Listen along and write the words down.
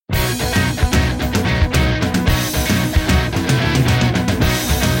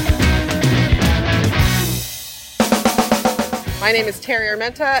My name is Terry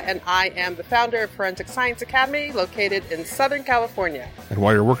Armenta, and I am the founder of Forensic Science Academy, located in Southern California. And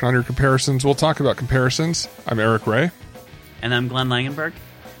while you're working on your comparisons, we'll talk about comparisons. I'm Eric Ray. And I'm Glenn Langenberg.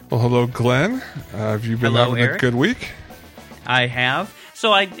 Well, hello, Glenn. Have you been having Eric. a good week? I have.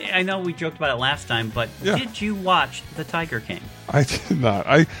 So I know we joked about it last time, but Did you watch The Tiger King? I did not.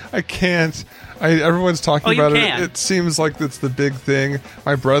 I can't. Everyone's talking about it. It seems like it's the big thing.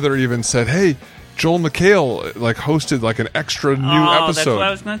 My brother even said, hey, Joel McHale hosted an extra new episode. That's what I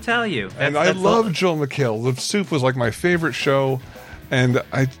was going to tell you. I love Joel McHale. The Soup was my favorite show, and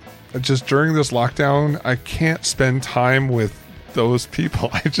I just during this lockdown, I can't spend time with those people.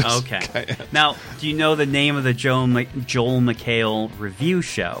 I just can't. Now, do you know the name of the Joel McHale review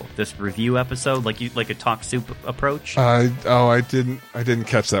show? This review episode, like a Talk Soup approach. I didn't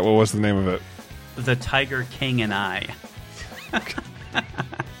catch that. What was the name of it? The Tiger King and I.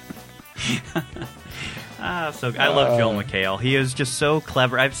 So I love Joel McHale. He is just so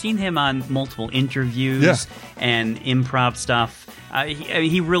clever. I've seen him on multiple interviews and improv stuff.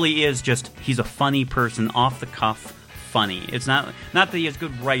 He really is he's a funny person, off the cuff funny. It's not that he has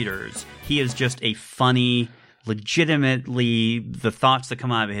good writers. He is just a funny, legitimately, the thoughts that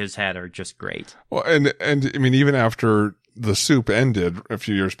come out of his head are just great. Well, and I mean, even after The Soup ended a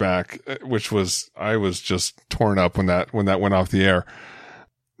few years back, I was just torn up when that went off the air.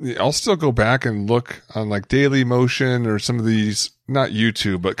 I'll still go back and look on Daily Motion or some of these, not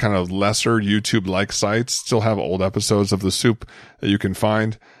YouTube, but kind of lesser YouTube-like sites, still have old episodes of The Soup that you can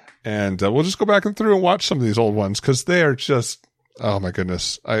find. And we'll just go back through and watch some of these old ones because they are just, oh my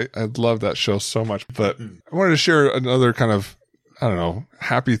goodness. I love that show so much. But I wanted to share another kind of, I don't know,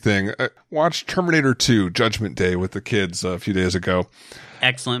 happy thing. I watched Terminator 2 Judgment Day with the kids a few days ago.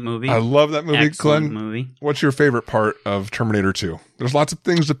 Excellent movie. I love that movie. Excellent Glenn, movie. What's your favorite part of Terminator 2? There's lots of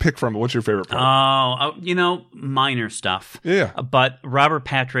things to pick from, but what's your favorite part? Minor stuff. Yeah. But Robert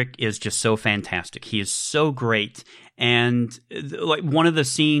Patrick is just so fantastic. He is so great. And one of the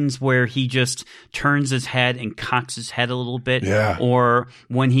scenes where he just turns his head and cocks his head a little bit, or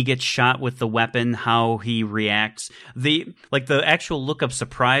when he gets shot with the weapon, how he reacts. The actual look of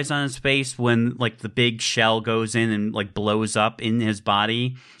surprise on his face when the big shell goes in and blows up in his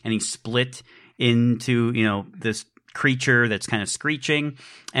body, and he's split into this creature that's kind of screeching,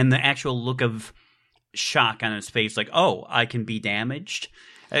 and the actual look of shock on his face, oh, I can be damaged.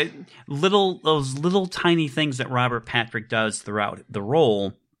 Those little tiny things that Robert Patrick does throughout the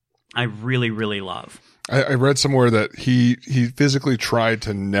role, I really, really love. I read somewhere that he physically tried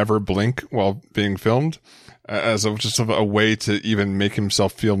to never blink while being filmed as just a way to even make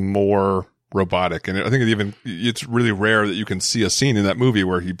himself feel more robotic. And I think it's really rare that you can see a scene in that movie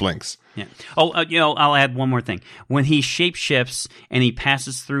where he blinks. Yeah. Oh, I'll add one more thing. When he shapeshifts and he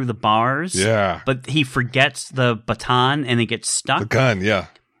passes through the bars, but he forgets the baton and it gets stuck. The gun, yeah.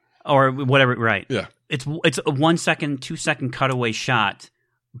 Or whatever, right. Yeah. It's a 1 second, 2 second cutaway shot,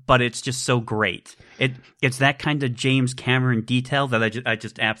 but it's just so great. It's that kind of James Cameron detail that I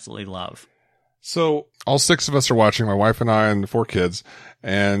just absolutely love. So all 6 of us are watching, my wife and I and the 4 kids,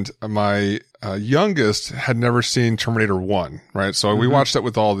 and my youngest had never seen Terminator 1, right? So we watched it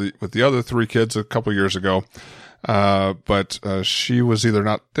with the other 3 kids a couple years ago, but she was either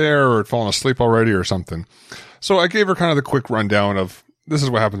not there or had fallen asleep already or something. So I gave her kind of the quick rundown of, this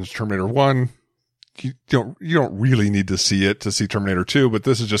is what happens in Terminator 1. You don't really need to see it to see Terminator 2, but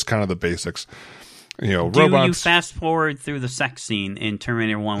this is just kind of the basics. Robots. Do you fast forward through the sex scene in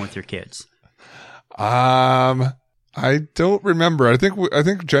Terminator 1 with your kids? I don't remember. I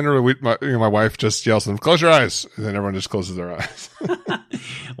think generally my wife just yells at them, "Close your eyes," and then everyone just closes their eyes.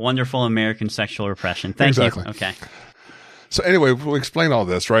 Wonderful American sexual repression. Thank you. Okay. So anyway, we'll explain all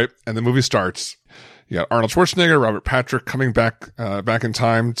this, right? And the movie starts. You got Arnold Schwarzenegger, Robert Patrick coming back in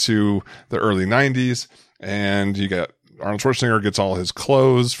time to the early 90s. And you got Arnold Schwarzenegger gets all his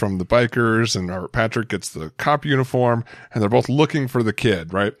clothes from the bikers, and Robert Patrick gets the cop uniform, and they're both looking for the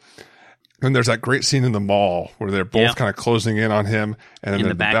kid, right? And there's that great scene in the mall where they're both kind of closing in on him, and in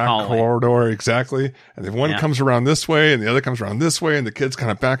the back corridor, exactly. And then one comes around this way, and the other comes around this way, and the kid's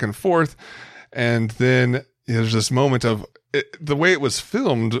kind of back and forth. And then there's this moment of the way it was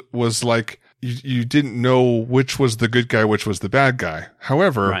filmed was you didn't know which was the good guy, which was the bad guy.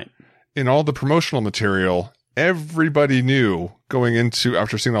 However, in all the promotional material, everybody knew going into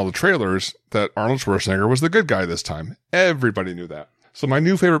after seeing all the trailers that Arnold Schwarzenegger was the good guy this time. Everybody knew that. So my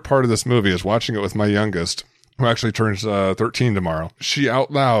new favorite part of this movie is watching it with my youngest, who actually turns 13 tomorrow. She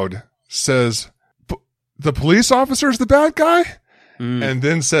out loud says, "The police officer's the bad guy?" And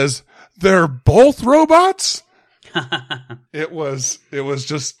then says, "They're both robots?" It was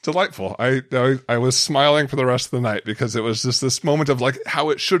just delightful. I was smiling for the rest of the night because it was just this moment of like how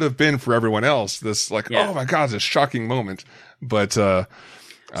it should have been for everyone else. This like, oh my God, this shocking moment. But so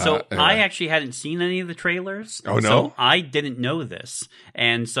anyway. I actually hadn't seen any of the trailers. Oh no, so I didn't know this,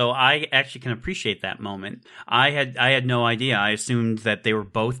 and so I actually can appreciate that moment. I had no idea. I assumed that they were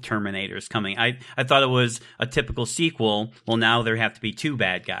both Terminators coming. I thought it was a typical sequel. Well, now there have to be two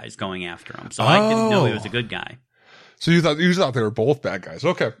bad guys going after him. So I didn't know he was a good guy. So you thought they were both bad guys?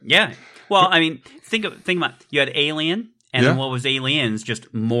 Okay. Yeah. Well, I mean, think about you had Alien, and then what was Aliens?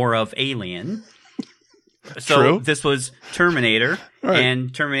 Just more of Alien. So True. This was Terminator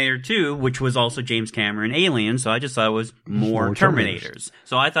and Terminator 2, which was also James Cameron Alien. So I just thought it was more Terminators.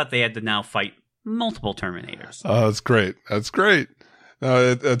 So I thought they had to now fight multiple Terminators. Oh, that's great. That's great.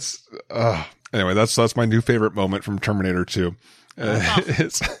 Anyway, that's my new favorite moment from Terminator 2.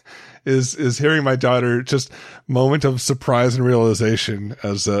 Is hearing my daughter just moment of surprise and realization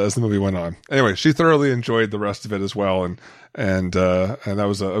as the movie went on. Anyway, she thoroughly enjoyed the rest of it as well, and that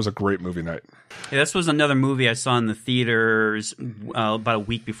was a great movie night. Yeah, this was another movie I saw in the theaters about a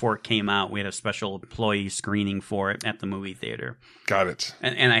week before it came out. We had a special employee screening for it at the movie theater. Got it.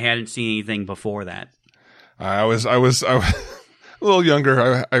 And I hadn't seen anything before that. I was a little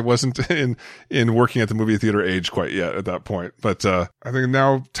younger. I wasn't in working at the movie theater age quite yet at that point. But I think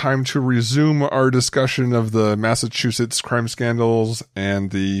now time to resume our discussion of the Massachusetts crime scandals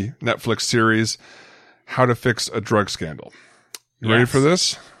and the Netflix series, How to Fix a Drug Scandal. You ready for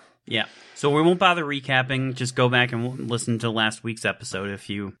this? Yeah. So we won't bother recapping. Just go back and listen to last week's episode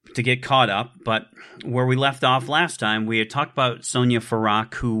to get caught up. But where we left off last time, we had talked about Sonia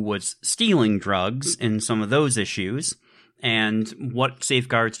Farak, who was stealing drugs and some of those issues. And what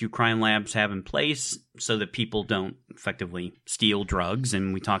safeguards do crime labs have in place so that people don't effectively steal drugs?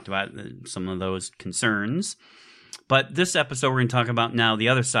 And we talked about some of those concerns. But this episode, we're going to talk about now the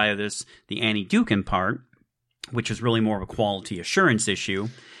other side of this, the Annie Dookhan part, which is really more of a quality assurance issue.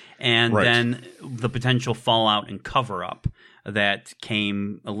 And then the potential fallout and cover-up that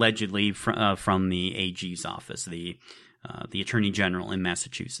came allegedly from the AG's office, the Attorney General in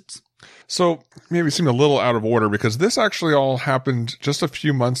Massachusetts. So maybe it seemed a little out of order because this actually all happened just a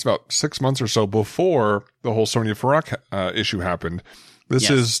few months, about 6 months or so before the whole Sonia Farak issue happened.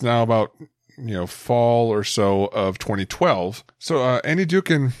 This is now about fall or so of 2012. So Annie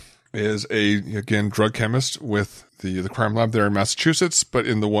Dookhan is again drug chemist with the crime lab there in Massachusetts, but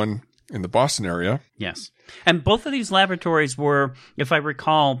in the one in the Boston area. Yes. And both of these laboratories were, if I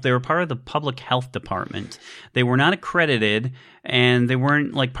recall, they were part of the public health department. They were not accredited, and they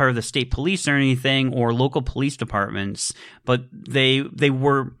weren't like part of the state police or anything or local police departments, but they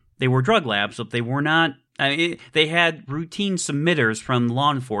were drug labs, but they were not. They had routine submitters from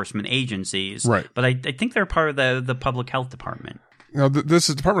law enforcement agencies, right? But I think they're part of the public health department. Now, this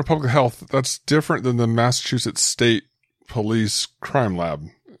is Department of Public Health. That's different than the Massachusetts State Police Crime Lab.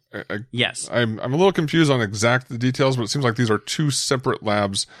 Yes. I'm a little confused on the details, but it seems like these are two separate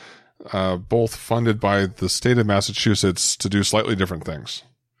labs, both funded by the state of Massachusetts to do slightly different things.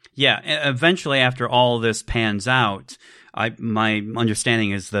 Yeah. Eventually, after all of this pans out, my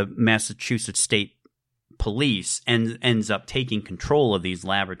understanding is the Massachusetts State Police ends up taking control of these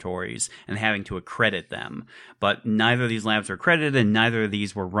laboratories and having to accredit them. But neither of these labs are accredited, and neither of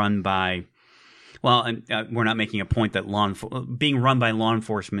these were run by. Well, we're not making a point that being run by law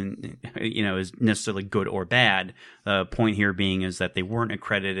enforcement, is necessarily good or bad. The point here being is that they weren't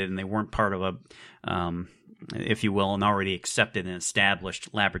accredited and they weren't part of a, if you will, an already accepted and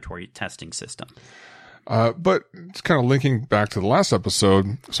established laboratory testing system. But it's kind of linking back to the last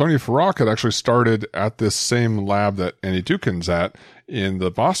episode, Sonia Farak had actually started at this same lab that Annie Dookhan's at in the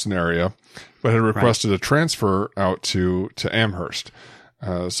Boston area, but had requested a transfer out to Amherst.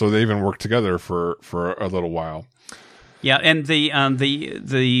 So they even worked together for a little while. Yeah, and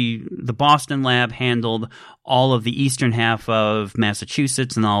the Boston lab handled all of the eastern half of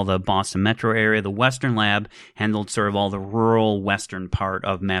Massachusetts and all the Boston metro area. The Western lab handled sort of all the rural western part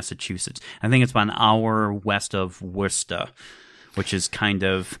of Massachusetts. I think it's about an hour west of Worcester, which is kind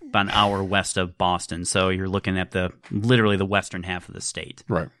of about an hour west of Boston. So you're looking at literally the western half of the state.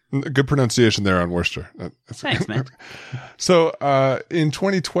 Right. Good pronunciation there on Worcester. Thanks, man. So in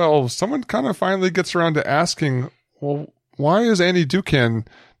 2012, someone kind of finally gets around to asking, well, why is Annie Dookhan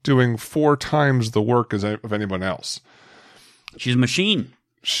doing 4 times the work of anyone else? She's a machine.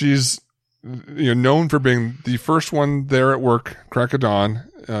 She's known for being the first one there at work, crack of dawn,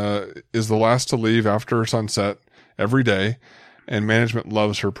 is the last to leave after sunset every day, and management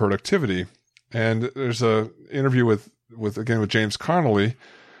loves her productivity. And there's a interview with James Connolly,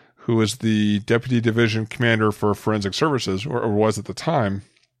 who was the deputy division commander for forensic services, or was at the time,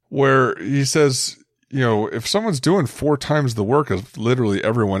 where he says, if someone's doing 4 times the work of literally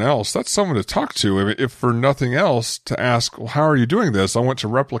everyone else, that's someone to talk to. I mean, if for nothing else, to ask, well, how are you doing this? I want to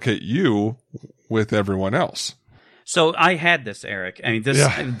replicate you with everyone else. So I had this, Eric. I mean,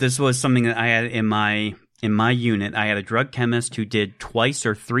 this was something that I had in my unit. I had a drug chemist who did 2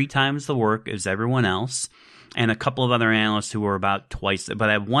 or 3 times the work as everyone else, and a couple of other analysts who were about twice. But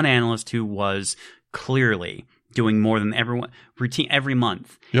I had one analyst who was clearly doing more than everyone routine every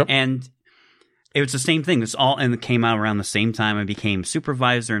month. Yep. And it was the same thing. And it came out around the same time I became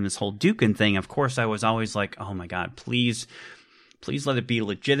supervisor and this whole Dukin thing. Of course, I was always like, oh my God, please let it be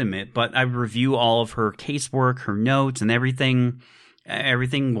legitimate. But I review all of her casework, her notes, and everything.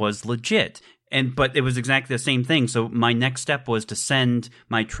 Everything was legit. But it was exactly the same thing. So my next step was to send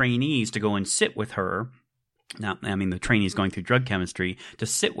my trainees to go and sit with her. Now, I mean, the trainees going through drug chemistry to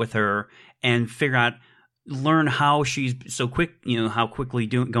sit with her and learn how she's so quick, how quickly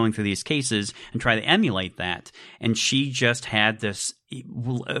going through these cases and try to emulate that. And she just had this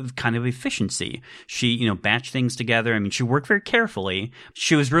kind of efficiency. She, batched things together. I mean, she worked very carefully.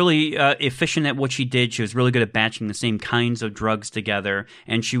 She was really efficient at what she did. She was really good at batching the same kinds of drugs together.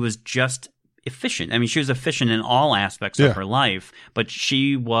 And she was just efficient. I mean, she was efficient in all aspects of her life, but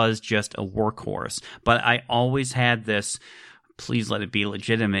she was just a workhorse. But I always had this, please let it be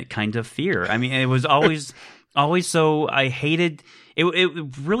legitimate kind of fear. I mean, it was always so, I hated it.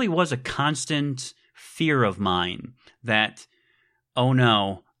 It really was a constant fear of mine that, oh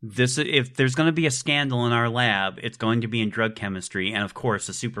no, if there's going to be a scandal in our lab, it's going to be in drug chemistry. And of course,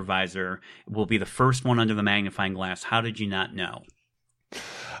 the supervisor will be the first one under the magnifying glass. How did you not know?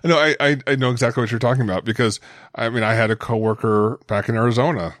 No, I know exactly what you're talking about, because I mean, I had a coworker back in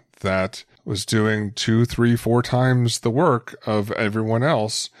Arizona that was doing 2, 3, 4 times the work of everyone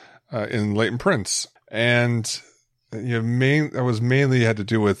else in latent prints. And that was mainly had to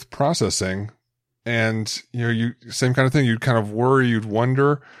do with processing. And same kind of thing. You'd kind of worry, you'd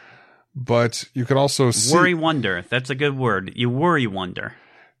wonder, but you could also see worry, wonder. That's a good word. You worry, wonder.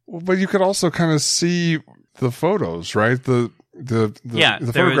 But you could also kind of see the photos, right? The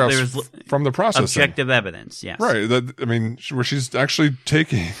photographs from the processing. Objective evidence, yes. Right. Where she's actually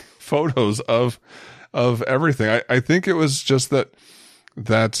taking photos of everything. I think it was just that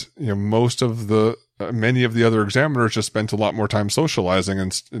most of many of the other examiners just spent a lot more time socializing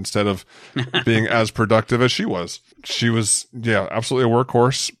instead of being as productive as she was. She was, absolutely a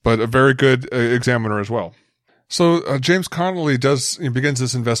workhorse, but a very good examiner as well. So James Connolly begins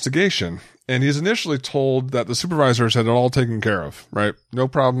this investigation, and he's initially told that the supervisors had it all taken care of, right? No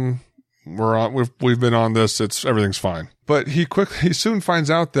problem. We've been on this. Everything's fine. But he soon finds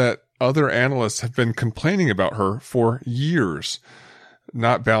out that other analysts have been complaining about her for years,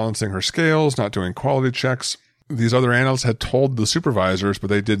 not balancing her scales, not doing quality checks. These other analysts had told the supervisors, but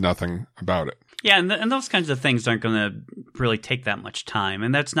they did nothing about it. Yeah, and those kinds of things aren't going to really take that much time,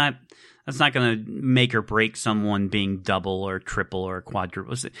 and that's not going to make or break someone being double or triple or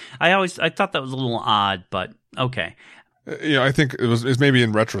quadruple. I thought that was a little odd, but okay. I think it was maybe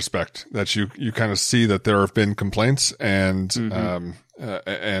in retrospect that you kind of see that there have been complaints and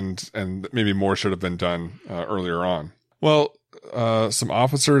and maybe more should have been done earlier on. Well, some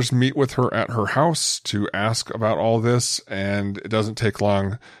officers meet with her at her house to ask about all this, and it doesn't take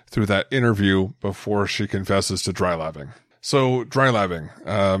long through that interview before she confesses to dry labbing. So dry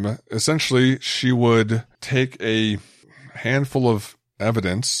labbing, essentially she would take a handful of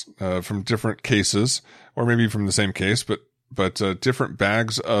evidence from different cases, or maybe from the same case, but different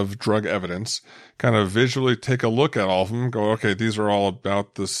bags of drug evidence, kind of visually take a look at all of them, go, okay, these are all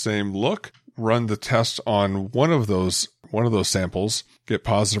about the same look, run the test on one of those samples, get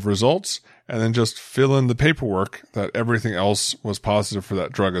positive results, and then just fill in the paperwork that everything else was positive for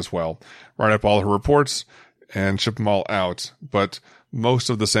that drug as well. Write up all her reports and ship them all out. But most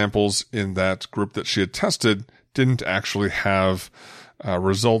of the samples in that group that she had tested didn't actually have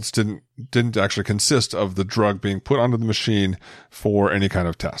results, didn't actually consist of the drug being put onto the machine for any kind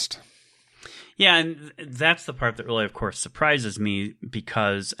of test. Yeah, and that's the part that really, of course, surprises me,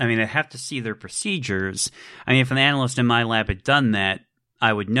 because, I have to see their procedures. If an analyst in my lab had done that,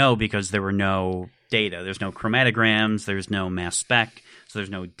 I would know, because there were no data. There's no chromatograms, there's no mass spec, so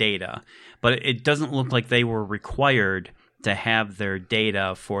there's no data. But it doesn't look like they were required to have their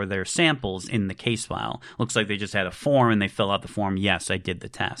data for their samples in the case file. Looks like they just had a form and they fill out the form, yes, I did the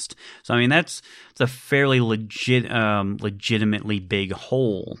test. So, it's a fairly legitimately big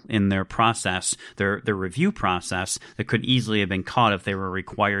hole in their process, their review process, that could easily have been caught if they were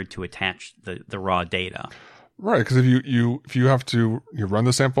required to attach the raw data. Right, because if you have to run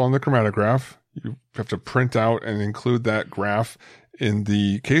the sample on the chromatograph, you have to print out and include that graph in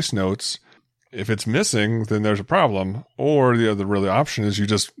the case notes. If it's missing, then there's a problem. Or the other really option is you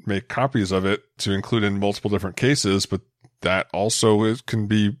just make copies of it to include in multiple different cases, but that also can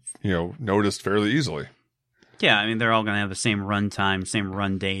be, noticed fairly easily. Yeah, I mean, they're all going to have the same run time, same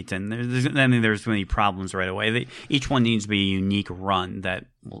run date, and there's going to be problems right away. Each one needs to be a unique run that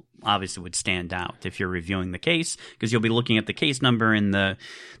obviously would stand out if you're reviewing the case, because you'll be looking at the case number and the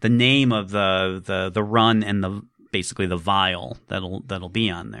name of the run and basically the vial that'll be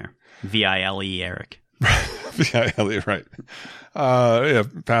on there. VILE, Eric. VILE, right. Yeah,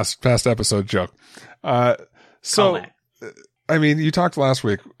 past episode joke. So, I mean, you talked last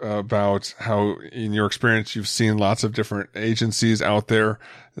week about how in your experience, you've seen lots of different agencies out there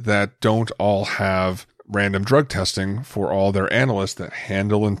that don't all have random drug testing for all their analysts that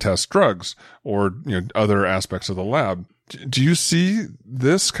handle and test drugs or, other aspects of the lab. Do you see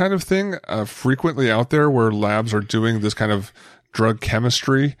this kind of thing frequently out there where labs are doing this kind of drug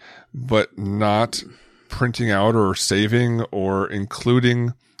chemistry, but not printing out or saving or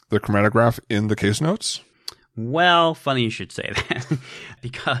including the chromatograph in the case notes? Well, funny you should say that,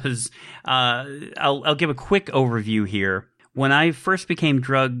 because I'll give a quick overview here. When I first became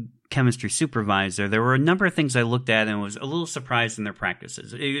drug chemistry supervisor, there were a number of things I looked at and was a little surprised in their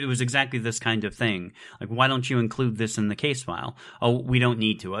practices. It was exactly this kind of thing. Like, why don't you include this in the case file? Oh, we don't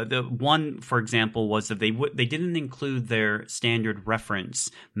need to. The one, for example, was that they didn't include their standard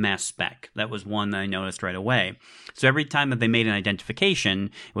reference mass spec. That was one that I noticed right away. So every time that they made an identification,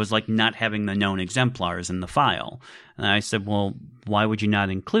 it was like not having the known exemplars in the file. And I said, well, why would you not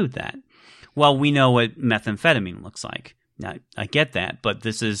include that? Well, we know what methamphetamine looks like. Now, I get that, but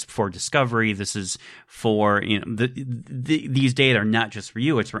this is for discovery. This is for, these data are not just for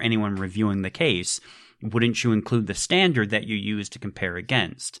you. It's for anyone reviewing the case. Wouldn't you include the standard that you use to compare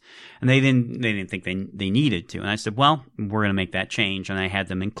against? And they didn't think they needed to. And I said, well, we're going to make that change. And I had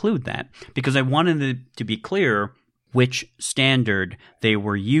them include that because I wanted it to be clear which standard they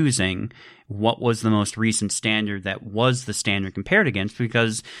were using, what was the most recent standard that was the standard compared against,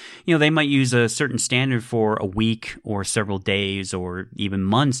 because, they might use a certain standard for a week or several days or even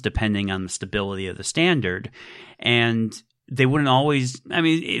months, depending on the stability of the standard. And they wouldn't always,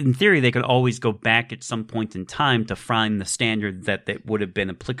 in theory, they could always go back at some point in time to find the standard that would have been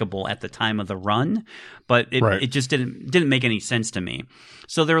applicable at the time of the run, but it just didn't make any sense to me.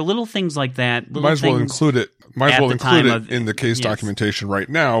 So there are little things like that. Might as well include it in the case documentation right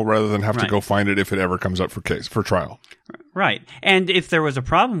now, rather than have to go find it if it ever comes up for trial. Right. And if there was a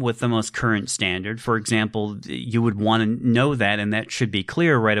problem with the most current standard, for example, you would want to know that, and that should be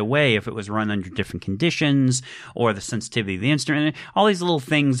clear right away if it was run under different conditions or the sensitivity of the instrument. All these little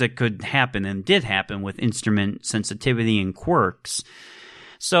things that could happen and did happen with instrument sensitivity and quirks.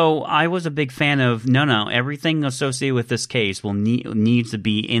 So I was a big fan of, no, everything associated with this case needs to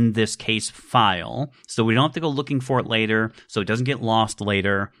be in this case file. So we don't have to go looking for it later, so it doesn't get lost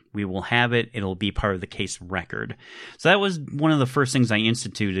later. We will have it. It'll be part of the case record. So that was one of the first things I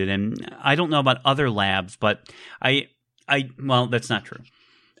instituted. And I don't know about other labs, but well, that's not true.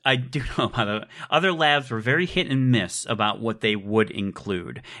 I do know about other labs were very hit and miss about what they would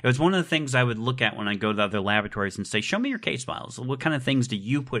include. It was one of the things I would look at when I go to other laboratories and say, show me your case files. What kind of things do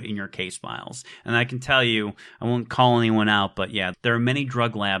you put in your case files? And I can tell you, I won't call anyone out, but yeah, there are many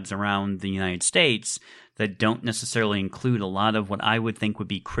drug labs around the United States that don't necessarily include a lot of what I would think would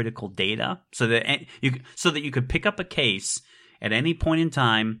be critical data, so that you could pick up a case at any point in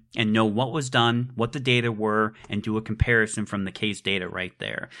time and know what was done, what the data were, and do a comparison from the case data right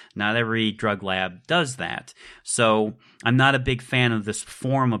there. Not every drug lab does that. So I'm not a big fan of this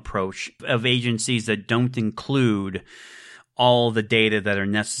form approach of agencies that don't include all the data that are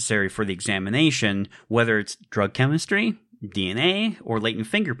necessary for the examination, whether it's drug chemistry, DNA, or latent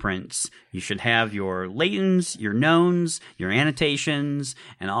fingerprints. You should have your latents, your knowns, your annotations,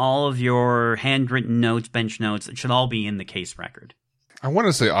 and all of your handwritten notes, bench notes. It should all be in the case record. I want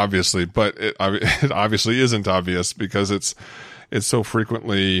to say obviously, but it obviously isn't obvious because it's so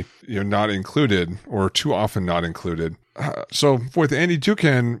frequently not included or too often not included. So with Andy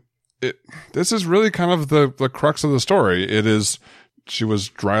Dookhan, this is really kind of the crux of the story. It is she was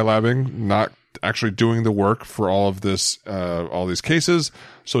dry labbing, not actually doing the work for all of this, all these cases,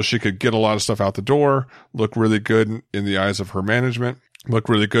 so she could get a lot of stuff out the door, look really good in the eyes of her management, look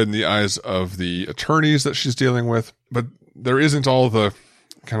really good in the eyes of the attorneys that she's dealing with. But there isn't all the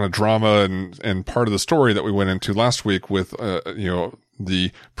kind of drama and part of the story that we went into last week with,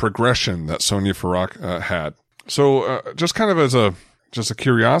 the progression that Sonia Ferak had. So just kind of as a just a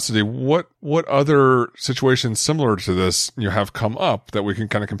curiosity, what other situations similar to this have come up that we can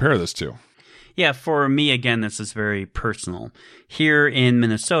kind of compare this to? Yeah, for me, again, this is very personal. Here in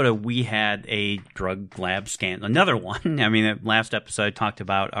Minnesota, we had a drug lab scandal. Another one. I mean, last episode I talked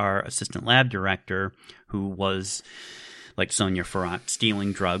about our assistant lab director who was, like Sonia Farrat,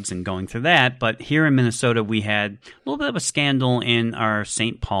 stealing drugs and going through that. But here in Minnesota, we had a little bit of a scandal in our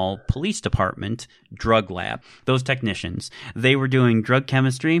St. Paul Police Department drug lab. Those technicians, they were doing drug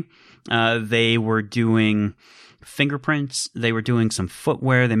chemistry. They were doing fingerprints. They were doing some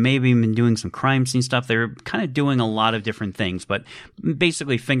footwear. They may have even been doing some crime scene stuff. They were kind of doing a lot of different things, but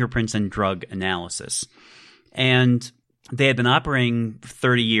basically fingerprints and drug analysis. And they had been operating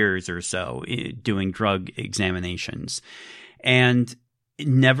 30 years or so doing drug examinations. And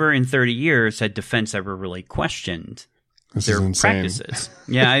never in 30 years had defense ever really questioned their practices.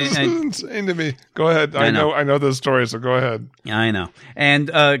 Yeah, it's insane to me. Go ahead. I know this story, so go ahead. Yeah, I know.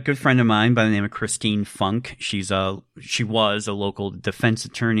 And a good friend of mine by the name of Christine Funk. She was a local defense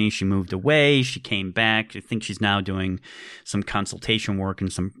attorney. She moved away. She came back. I think she's now doing some consultation work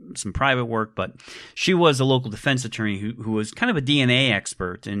and some private work. But she was a local defense attorney who was kind of a DNA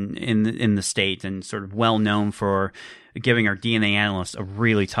expert in the state and sort of well known for giving our DNA analysts a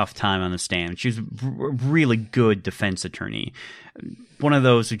really tough time on the stand. She's a really good defense attorney, one of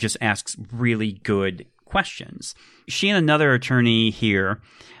those who just asks really good questions. She and another attorney here,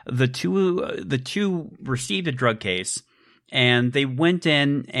 the two received a drug case, and they went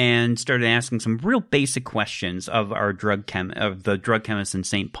in and started asking some real basic questions of our of the drug chemists in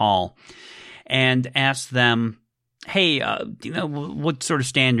St. Paul, and asked them, hey, what sort of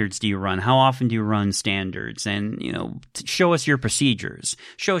standards do you run? How often do you run standards? And, show us your procedures.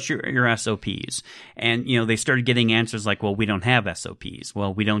 Show us your SOPs. And, they started getting answers like, well, we don't have SOPs.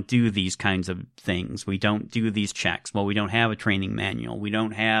 Well, we don't do these kinds of things. We don't do these checks. Well, we don't have a training manual. We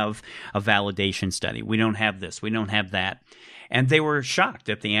don't have a validation study. We don't have this. We don't have that. And they were shocked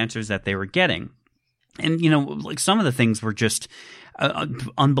at the answers that they were getting. And, like some of the things were just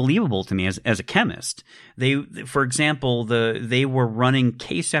unbelievable to me as a chemist. For example, they were running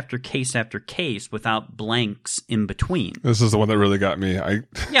case after case after case without blanks in between. This is the one that really got me. I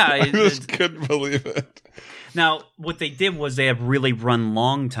just couldn't believe it. Now, what they did was they had really long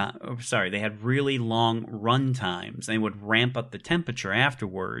run times. They would ramp up the temperature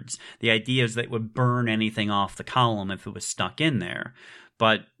afterwards. The idea is that it would burn anything off the column if it was stuck in there.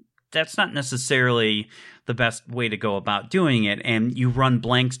 But that's not necessarily the best way to go about doing it, and you run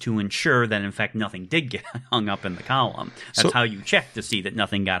blanks to ensure that, in fact, nothing did get hung up in the column. That's how you check to see that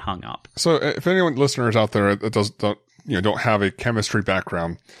nothing got hung up. So if anyone, listeners out there that don't have a chemistry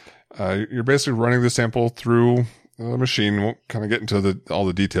background, you're basically running the sample through a machine. We'll kind of get into all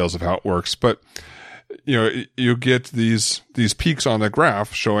the details of how it works, but you get these peaks on the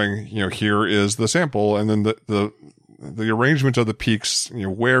graph showing, here is the sample, and then the arrangement of the peaks,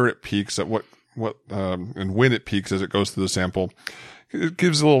 where it peaks, at what and when it peaks as it goes through the sample, it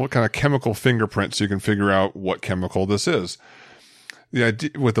gives a little kind of chemical fingerprint so you can figure out what chemical this is. The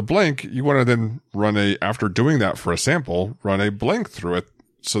idea with the blank, you want to then after doing that for a sample, run a blank through it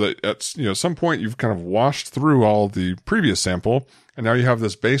so that at some point you've kind of washed through all the previous sample, and now you have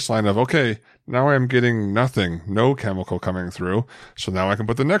this baseline of, okay, now I'm getting no chemical coming through, so now I can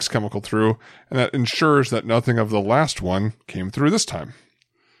put the next chemical through, and that ensures that nothing of the last one came through this time.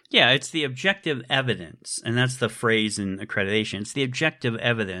 Yeah, it's the objective evidence, and that's the phrase in accreditation. It's the objective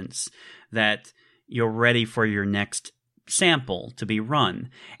evidence that you're ready for your next sample to be run.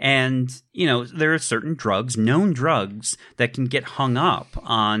 And, there are certain drugs, known drugs, that can get hung up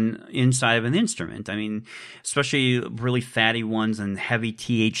on inside of an instrument. I mean, especially really fatty ones and heavy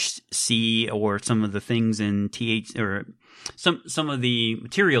THC, or some of the things in some of the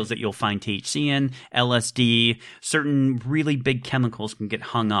materials that you'll find THC in, LSD, certain really big chemicals can get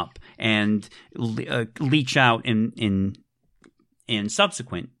hung up and leach out in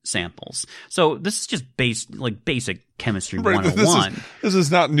subsequent samples. So this is just basic chemistry 101. This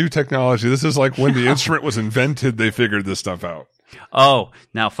is not new technology. This is like when the instrument was invented, they figured this stuff out. Oh,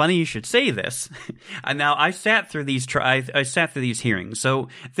 now funny you should say this. Now I sat through these hearings. So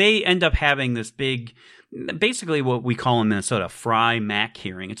they end up having this big, basically what we call in Minnesota, Fry-Mac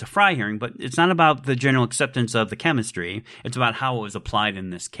hearing. It's a Fry hearing, but it's not about the general acceptance of the chemistry. It's about how it was applied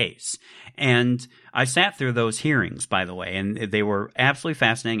in this case. And I sat through those hearings, by the way, and they were absolutely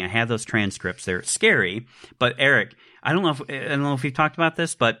fascinating. I have those transcripts. They're scary. But Eric, I don't know if you've talked about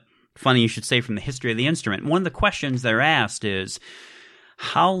this, but funny you should say from the history of the instrument. One of the questions they're asked is,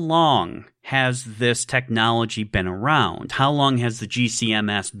 how long has this technology been around? How long has the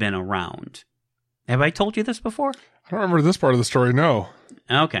GCMS been around? Have I told you this before? I don't remember this part of the story, no.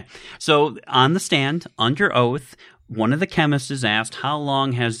 Okay. So on the stand, under oath, one of the chemists is asked, how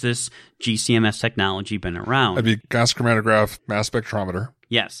long has this GCMS technology been around? That'd be gas chromatograph mass spectrometer.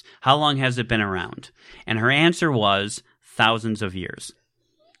 Yes. How long has it been around? And her answer was thousands of years.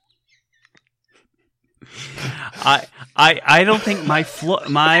 I don't think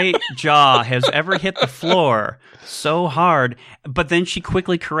my jaw has ever hit the floor so hard, but then she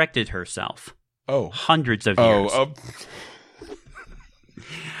quickly corrected herself. Oh. Hundreds of years.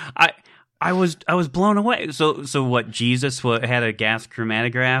 I was blown away. So what? Jesus had a gas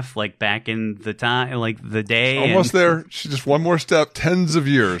chromatograph like back in the time, like the day. Almost there. She just one more step. Tens of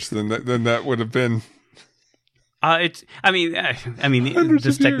years than that would have been. This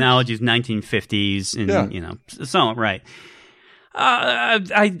technology is 1950s, and so right.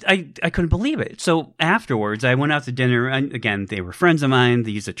 I couldn't believe it. So afterwards, I went out to dinner. And again, they were friends of mine,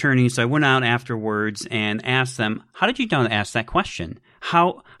 these attorneys. So I went out afterwards and asked them, "How did you know to ask that question?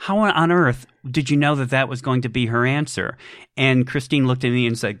 How on earth did you know that was going to be her answer?" And Christine looked at me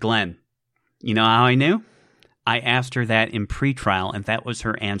and said, "Glenn, you know how I knew? I asked her that in pretrial, and that was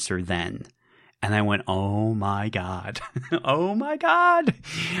her answer then." And I went, "Oh my God, oh my God!"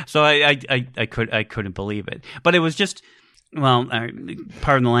 So I couldn't believe it. But it was just, well,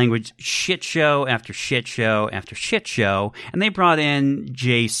 pardon the language, shit show after shit show after shit show. And they brought in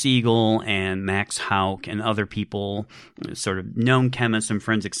Jay Siegel and Max Houck and other people, sort of known chemists and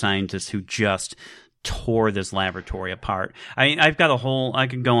forensic scientists who just tore this laboratory apart. I mean, I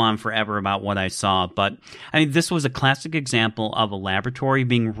could go on forever about what I saw, but I mean, this was a classic example of a laboratory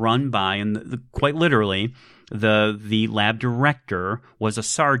being run by, and quite literally, the lab director was a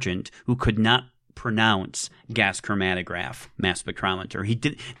sergeant who could not pronounce gas chromatograph mass spectrometer. He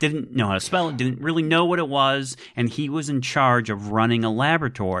didn't know how to spell it, didn't really know what it was, and he was in charge of running a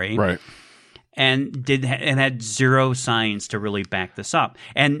laboratory. Right. And had zero science to really back this up.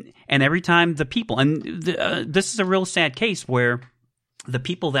 And every time the people, this is a real sad case where the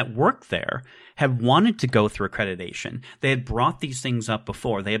people that work there have wanted to go through accreditation. They had brought these things up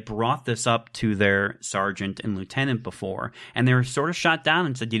before. They had brought this up to their sergeant and lieutenant before, and they were sort of shot down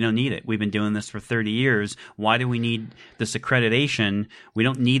and said, "You don't need it. We've been doing this for 30 years. Why do we need this accreditation? We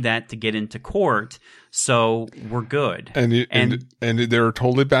don't need that to get into court, so we're good." And they're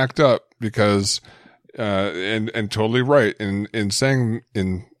totally backed up because, and totally right in saying,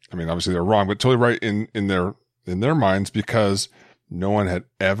 I mean, obviously they're wrong, but totally right in their minds, because no one had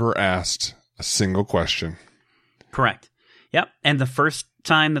ever asked a single question. Correct. Yep. And the first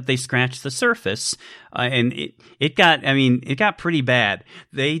time that they scratched the surface, and it got pretty bad.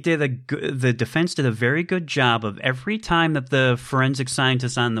 The defense did a very good job of every time that the forensic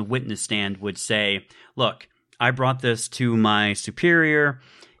scientists on the witness stand would say, "Look, I brought this to my superior.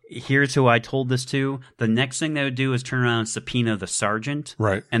 Here's who I told this to." The next thing they would do is turn around and subpoena the sergeant,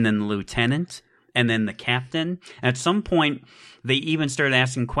 right, and then the lieutenant, and then the captain. At some point, they even started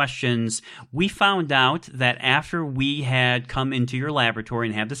asking questions. "We found out that after we had come into your laboratory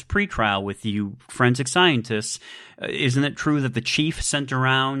and had this pretrial with you forensic scientists, isn't it true that the chief sent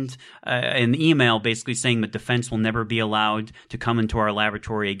around an email basically saying the defense will never be allowed to come into our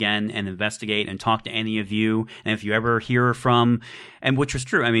laboratory again and investigate and talk to any of you? And if you ever hear from," and which was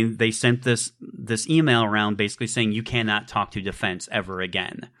true. I mean, they sent this email around basically saying you cannot talk to defense ever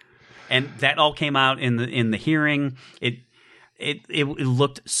again. And that all came out in the hearing. It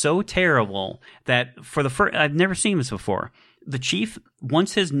looked so terrible that for the first, I've never seen this before. The chief,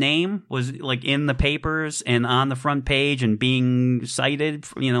 once his name was like in the papers and on the front page and being cited,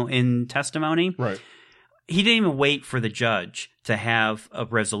 in testimony, right, he didn't even wait for the judge to have a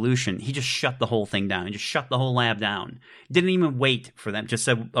resolution. He just shut the whole thing down. He just shut the whole lab down. Didn't even wait for them. Just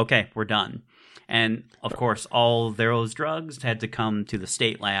said, "Okay, we're done." And, of course, all those drugs had to come to the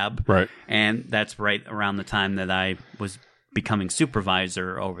state lab. Right. And that's right around the time that I was becoming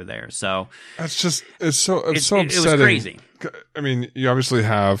supervisor over there. So that's just, it's so upsetting. It was crazy. I mean, you obviously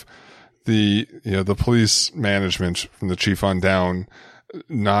have the police management from the chief on down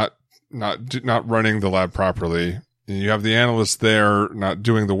not running the lab properly. You have the analysts there not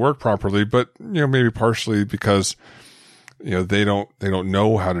doing the work properly, but, maybe partially because, they don't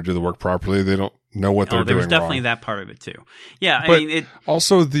know how to do the work properly. They don't know what they're doing. There was definitely wrong. That part of it too. Yeah,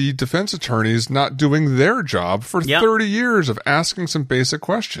 also the defense attorneys not doing their job for 30 years of asking some basic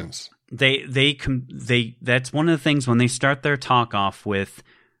questions. That's one of the things when they start their talk off with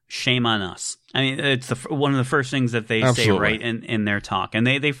 "shame on us." I mean, it's one of the first things that they say right in their talk, and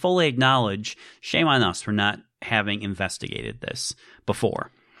they fully acknowledge shame on us for not having investigated this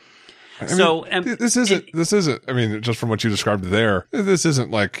before. This isn't, I mean, just from what you described there, this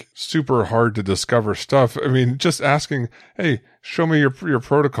isn't like super hard to discover stuff. I mean, just asking, hey, show me your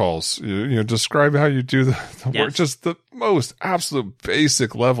protocols, describe how you do the work, just the most absolute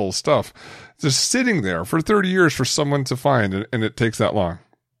basic level stuff. Just sitting there for 30 years for someone to find, and it takes that long.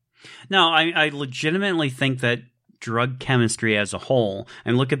 No, I legitimately think that drug chemistry as a whole,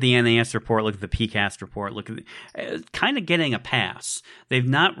 and look at the NAS report, look at the PCAST report, look at kind of getting a pass. They've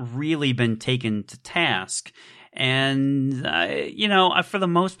not really been taken to task. And, for the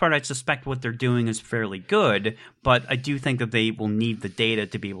most part, I suspect what they're doing is fairly good, but I do think that they will need the data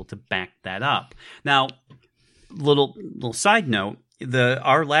to be able to back that up. Now, little side note,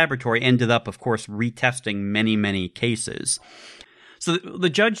 our laboratory ended up, of course, retesting many, many cases. So the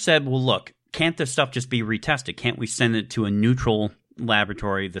judge said, well, look, can't this stuff just be retested? Can't we send it to a neutral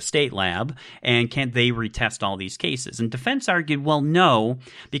laboratory, the state lab, and can't they retest all these cases? And defense argued, well, no,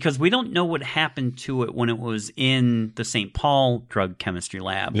 because we don't know what happened to it when it was in the St. Paul drug chemistry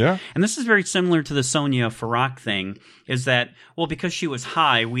lab. Yeah. And this is very similar to the Sonia Farak thing, is that, well, because she was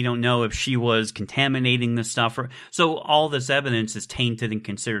high, we don't know if she was contaminating the stuff. So all this evidence is tainted and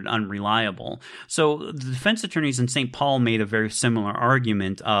considered unreliable. So the defense attorneys in St. Paul made a very similar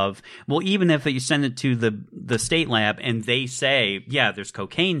argument of, well, even if you send it to the state lab and they say, yeah, there's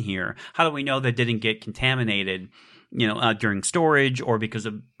cocaine here, how do we know that didn't get contaminated, during storage or because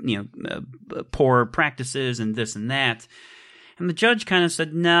of, poor practices and this and that? And the judge kind of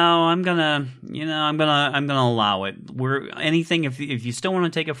said, no, I'm gonna allow it. If you still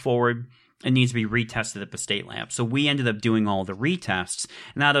want to take it forward, it needs to be retested at the state lab. So we ended up doing all the retests.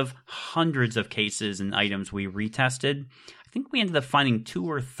 And out of hundreds of cases and items we retested, I think we ended up finding 2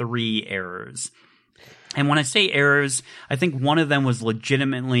 or 3 errors. And when I say errors, I think one of them was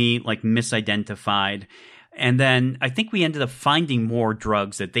legitimately misidentified. And then I think we ended up finding more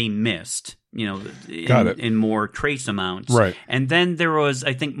drugs that they missed, in more trace amounts. Right. And then there was,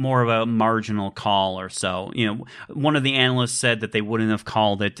 I think, more of a marginal call or so. One of the analysts said that they wouldn't have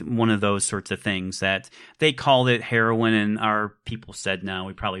called it one of those sorts of things, that they called it heroin, and our people said, no,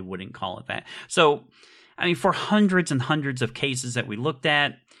 we probably wouldn't call it that. So, I mean, for hundreds and hundreds of cases that we looked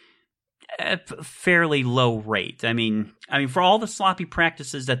at a fairly low rate. I mean, for all the sloppy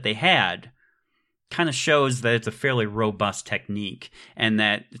practices that they had, kind of shows that it's a fairly robust technique and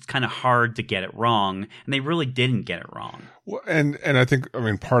that it's kind of hard to get it wrong. And they really didn't get it wrong. Well, and I think,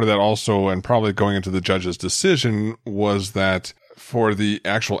 part of that also, and probably going into the judge's decision, was that for the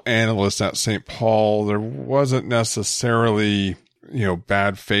actual analysts at St. Paul, there wasn't necessarily,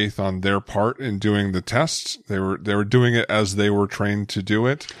 bad faith on their part in doing the tests. They were doing it as they were trained to do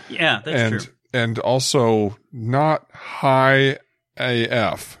it. Yeah, that's true. And also not high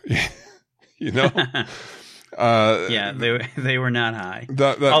AF. Yeah, they were not high.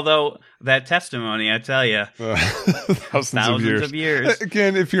 Although that testimony, I tell you, thousands of years.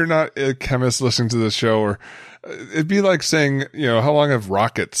 Again, if you're not a chemist listening to the show, or it'd be like saying, how long have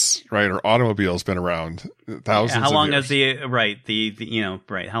rockets, right, or automobiles been around? Thousands. How long of years. has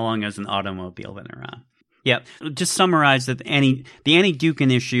how long has an automobile been around? Yeah, just summarize that the Annie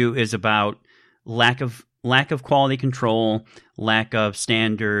Dookhan issue is about lack of quality control, lack of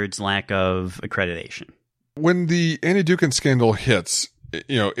standards, lack of accreditation. When the Annie Dookhan scandal hits,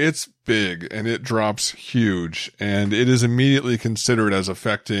 it's big and it drops huge, and it is immediately considered as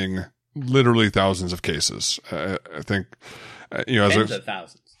affecting literally thousands of cases. I think, tens of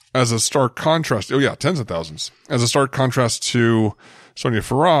thousands. As a stark contrast, tens of thousands. As a stark contrast to Sonia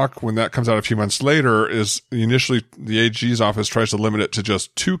Farak, when that comes out a few months later, is initially the AG's office tries to limit it to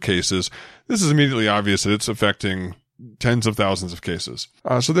just 2 cases. This is immediately obvious that it's affecting tens of thousands of cases.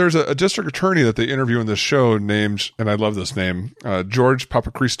 So there's a district attorney that they interview in this show named, and I love this name, George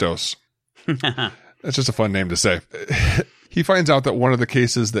Papachristos. That's just a fun name to say. He finds out that one of the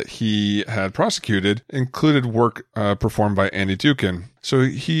cases that he had prosecuted included work performed by Annie Dookhan. So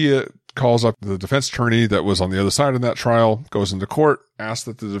he calls up the defense attorney that was on the other side of that trial, goes into court, asks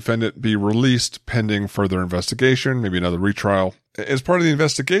that the defendant be released pending further investigation, maybe another retrial. As part of the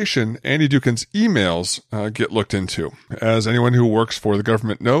investigation, Annie Dookhan's emails get looked into. As anyone who works for the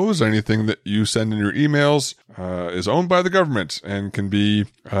government knows, anything that you send in your emails is owned by the government and can be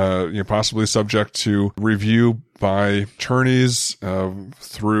possibly subject to review by attorneys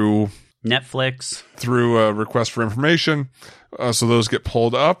through Netflix, through a request for information. So those get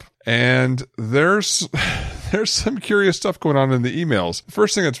pulled up, and there's some curious stuff going on in the emails. The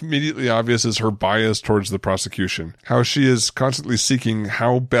first thing that's immediately obvious is her bias towards the prosecution, how she is constantly seeking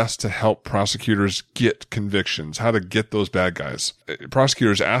how best to help prosecutors get convictions, how to get those bad guys.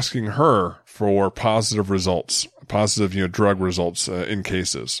 Prosecutors asking her for positive results, positive, drug results in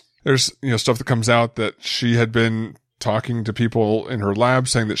cases. There's, stuff that comes out that she had been talking to people in her lab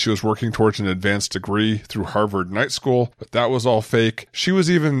saying that she was working towards an advanced degree through Harvard Night School, but that was all fake. She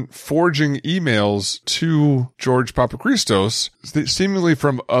was even forging emails to George Papachristos, seemingly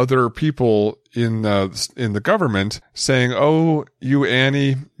from other people in the government, saying, "Oh, you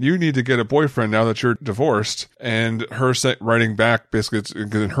Annie, you need to get a boyfriend now that you're divorced," and her writing back, basically it's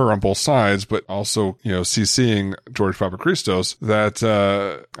in her on both sides, but also CCing George Papachristos that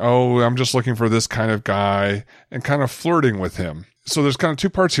 "Oh, I'm just looking for this kind of guy," and kind of flirting with him. So there's kind of two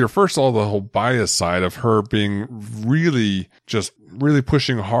parts here. First of all, the whole bias side of her being really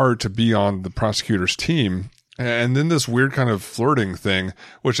pushing hard to be on the prosecutor's team. And then this weird kind of flirting thing,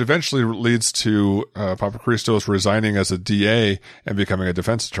 which eventually leads to Papachristos resigning as a DA and becoming a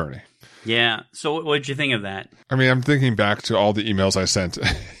defense attorney. Yeah. So what did you think of that? I mean, I'm thinking back to all the emails I sent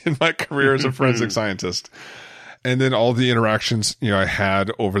in my career as a forensic scientist. And then all the interactions, I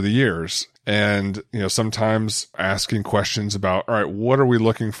had over the years. And, sometimes asking questions about, all right, what are we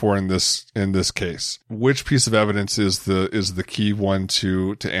looking for in this case? Which piece of evidence is the key one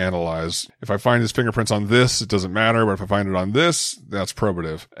to analyze? If I find his fingerprints on this, it doesn't matter. But if I find it on this, that's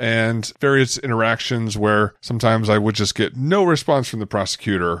probative. And various interactions where sometimes I would just get no response from the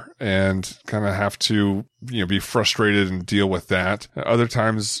prosecutor and kind of have to, be frustrated and deal with that. Other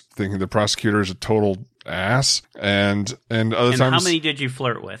times thinking the prosecutor is a total ass. And other times. How many did you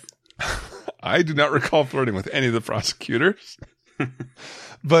flirt with? I do not recall flirting with any of the prosecutors.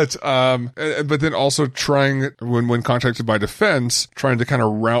 But then also trying, when contacted by defense, trying to kind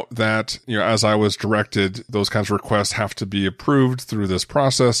of route that, as I was directed, those kinds of requests have to be approved through this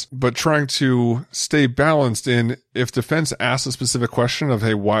process, but trying to stay balanced in, if defense asks a specific question of,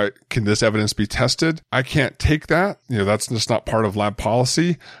 hey, why can this evidence be tested? I can't take that. That's just not part of lab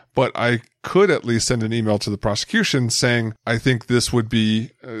policy, but I could at least send an email to the prosecution saying, I think this would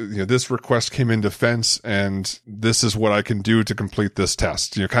be, this request came in defense and this is what I can do to complete this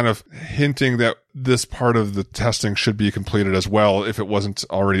test. Kind of hinting that this part of the testing should be completed as well if it wasn't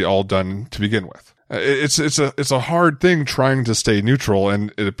already all done to begin with. It's a hard thing trying to stay neutral,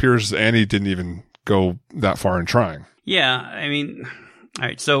 and it appears Annie didn't even go that far in trying. Yeah, I mean, all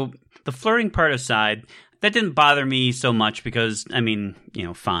right, so the flirting part aside, that didn't bother me so much because,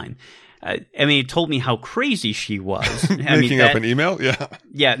 fine. It told me how crazy she was. Making up an email? Yeah.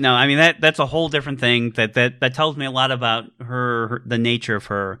 Yeah, no, that's a whole different thing. That tells me a lot about her, the nature of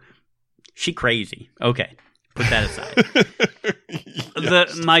her. She crazy. Okay, put that aside.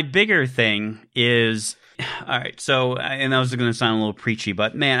 Yes. My bigger thing is, all right, so, and I was going to sound a little preachy,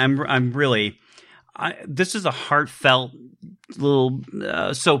 but man, I'm really, this is a heartfelt little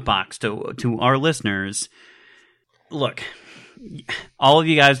soapbox to our listeners. Look, all of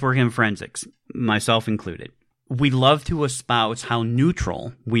you guys working in forensics, myself included, we love to espouse how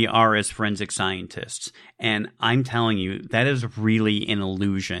neutral we are as forensic scientists. And I'm telling you, that is really an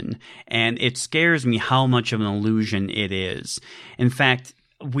illusion. And it scares me how much of an illusion it is. In fact,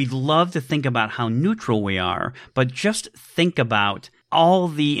 we love to think about how neutral we are, but just think about all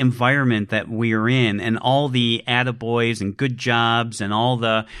the environment that we're in and all the attaboys and good jobs and all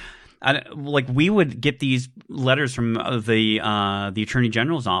the... we would get these letters from the Attorney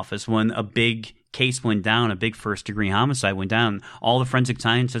General's office when a big case went down, a big first-degree homicide went down. All the forensic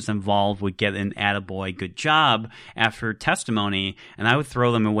scientists involved would get an attaboy, good job after testimony, and I would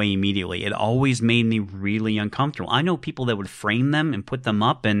throw them away immediately. It always made me really uncomfortable. I know people that would frame them and put them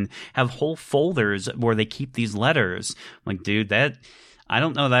up and have whole folders where they keep these letters. I'm like, dude, I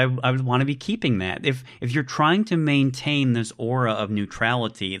don't know that I would want to be keeping that. If you're trying to maintain this aura of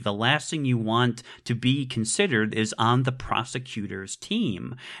neutrality, the last thing you want to be considered is on the prosecutor's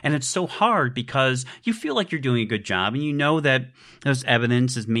team. And it's so hard because you feel like you're doing a good job and you know that this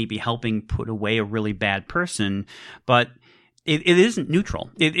evidence is maybe helping put away a really bad person, but it isn't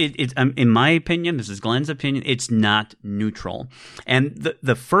neutral. It's in my opinion, this is Glenn's opinion, it's not neutral. And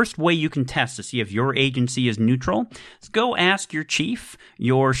the first way you can test to see if your agency is neutral is go ask your chief,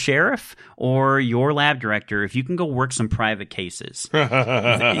 your sheriff, or your lab director if you can go work some private cases.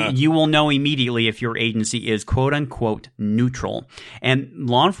 You will know immediately if your agency is quote-unquote neutral. And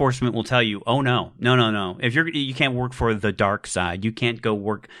law enforcement will tell you, oh, no. If you can't work for the dark side. You can't go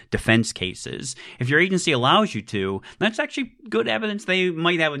work defense cases. If your agency allows you to, that's actually good evidence they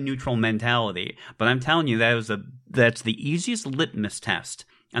might have a neutral mentality. But I'm telling you, that's the easiest litmus test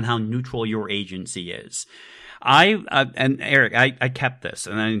on how neutral your agency is. And Eric, I kept this,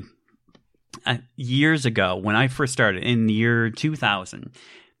 and years ago when I first started in the year 2000,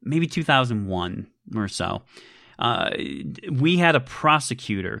 maybe 2001 or so, we had a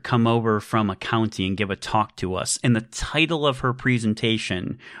prosecutor come over from a county and give a talk to us, and the title of her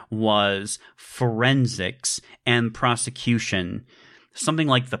presentation was Forensics and Prosecution, something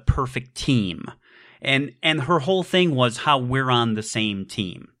like the perfect team. And her whole thing was how we're on the same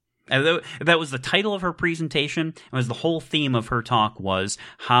team. And that was the title of her presentation. It was the whole theme of her talk was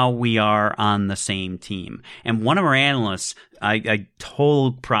how we are on the same team. And one of our analysts, I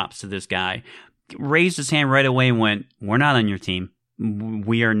total props to this guy, raised his hand right away and went, "We're not on your team.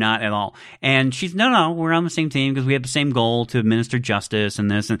 We are not at all." And she's, no, we're on the same team because we have the same goal to administer justice and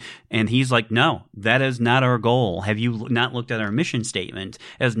this. And he's like, "No, that is not our goal. Have you not looked at our mission statement?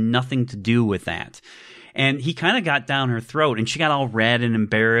 It has nothing to do with that." And he kind of got down her throat, and she got all red and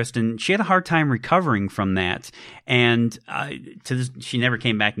embarrassed, and she had a hard time recovering from that. And she never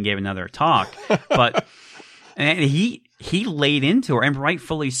came back and gave another talk. But and he laid into her, and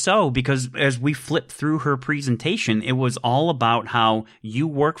rightfully so, because as we flipped through her presentation, it was all about how you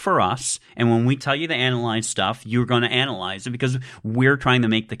work for us, and when we tell you to analyze stuff, you're going to analyze it because we're trying to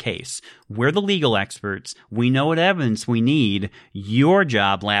make the case. We're the legal experts. We know what evidence we need. Your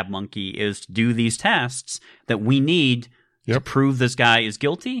job, Lab Monkey, is to do these tests that we need to prove this guy is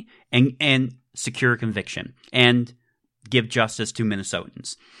guilty and secure conviction and give justice to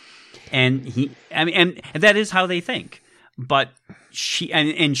Minnesotans. And and that is how they think. But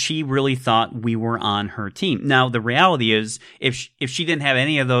she really thought we were on her team. Now, the reality is, if she didn't have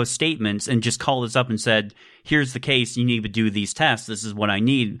any of those statements and just called us up and said, "Here's the case, you need to do these tests, this is what I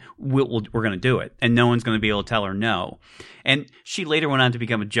need," we're going to do it. And no one's going to be able to tell her no. And she later went on to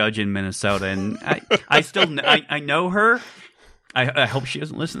become a judge in Minnesota. And I know her. I hope she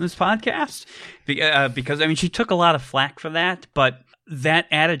doesn't listen to this podcast because, she took a lot of flack for that. But that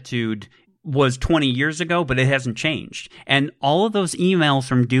attitude was 20 years ago, but it hasn't changed. And all of those emails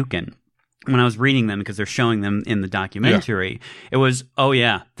from Dukin, when I was reading them, because they're showing them in the documentary, it was, oh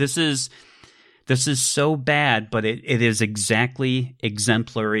yeah, this is so bad, but it is exactly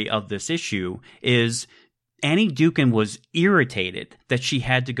exemplary of this issue, is Annie Dukin was irritated that she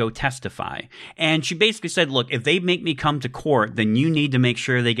had to go testify. And she basically said, "Look, if they make me come to court, then you need to make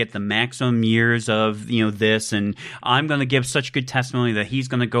sure they get the maximum years of, this, and I'm going to give such good testimony that he's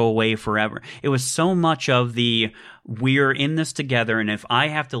going to go away forever." It was so much of the, we're in this together, and if I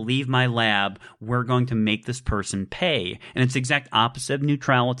have to leave my lab, we're going to make this person pay. And it's the exact opposite of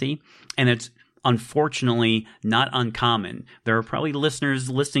neutrality, and it's unfortunately not uncommon. There are probably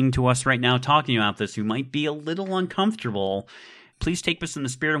listeners listening to us right now talking about this who might be a little uncomfortable. Please take this in the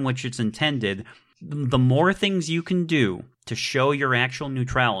spirit in which it's intended. The more things you can do to show your actual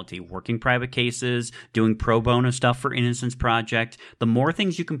neutrality, working private cases, doing pro bono stuff for Innocence Project, the more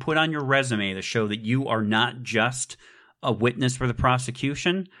things you can put on your resume to show that you are not just a witness for the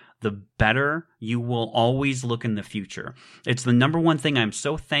prosecution, the better you will always look in the future. It's the number one thing I'm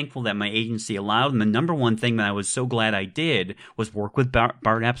so thankful that my agency allowed, and the number one thing that I was so glad I did was work with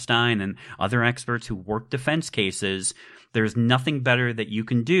Bart Epstein and other experts who work defense cases. There's nothing better that you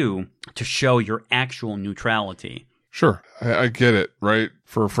can do to show your actual neutrality. Sure. I get it, right?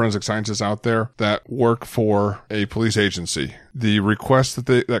 For forensic scientists out there that work for a police agency, the requests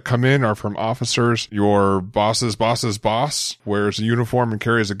that come in are from officers. Your boss's boss wears a uniform and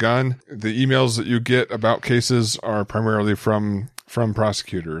carries a gun. The emails that you get about cases are primarily from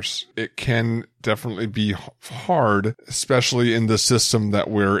prosecutors. It can definitely be hard, especially in the system that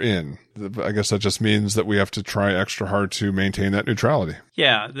we're in. I guess that just means that we have to try extra hard to maintain that neutrality.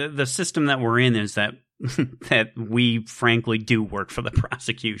 Yeah, the system that we're in is that we frankly do work for the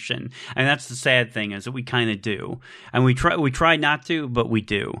prosecution. And that's the sad thing, is that we kind of do. And we try not to, but we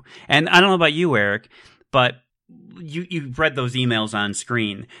do. And I don't know about you, Eric, but you read those emails on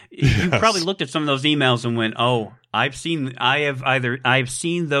screen. Yes. You probably looked at some of those emails and went, "Oh, I've seen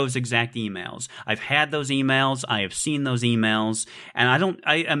those exact emails. I've had those emails. I have seen those emails." And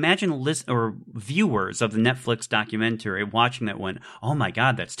I imagine viewers of the Netflix documentary watching that went, "Oh my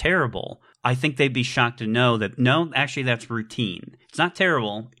God, that's terrible." I think they'd be shocked to know that, no, actually that's routine. It's not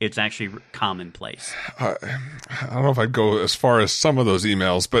terrible. It's actually commonplace. I don't know if I'd go as far as some of those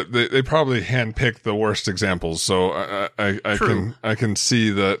emails, but they probably handpicked the worst examples. So I can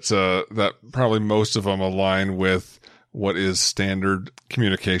see that probably most of them align with what is standard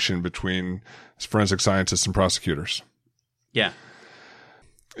communication between forensic scientists and prosecutors. Yeah.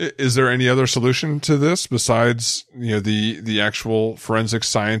 Is there any other solution to this besides, the actual forensic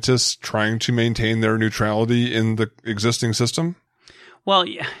scientists trying to maintain their neutrality in the existing system? Well,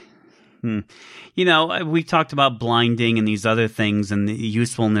 You know, we talked about blinding and these other things and the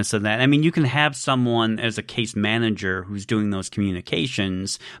usefulness of that. I mean, you can have someone as a case manager who's doing those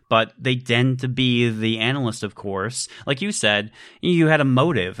communications, but they tend to be the analyst, of course. Like you said, you had a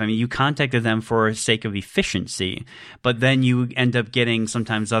motive. I mean, you contacted them for sake of efficiency, but then you end up getting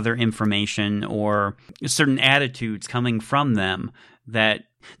sometimes other information or certain attitudes coming from them that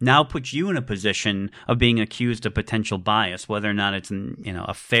now puts you in a position of being accused of potential bias, whether or not it's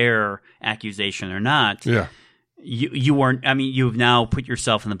a fair accusation or not. Yeah. You weren't. I mean, you've now put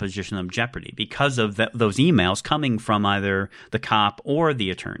yourself in the position of jeopardy because of those emails coming from either the cop or the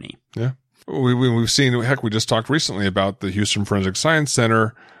attorney. Yeah. We've seen, heck, we just talked recently about the Houston Forensic Science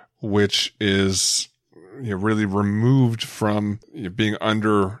Center, which is really removed from being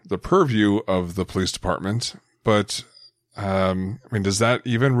under the purview of the police department. But I mean, does that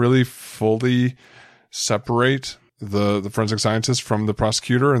even really fully separate the forensic scientist from the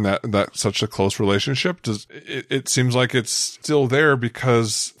prosecutor, and that such a close relationship? It seems like it's still there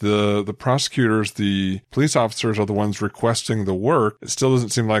because the prosecutors, the police officers are the ones requesting the work. It still doesn't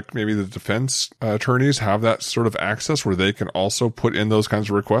seem like maybe the defense attorneys have that sort of access where they can also put in those kinds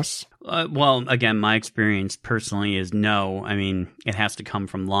of requests. Well, again, my experience personally is no. I mean, it has to come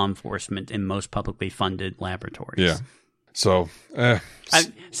from law enforcement in most publicly funded laboratories. Yeah. So,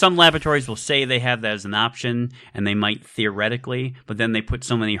 some laboratories will say they have that as an option, and they might theoretically, but then they put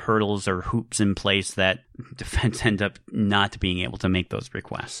so many hurdles or hoops in place that defense end up not being able to make those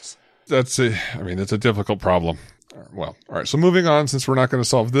requests. It's a difficult problem. Well, all right. So moving on, since we're not going to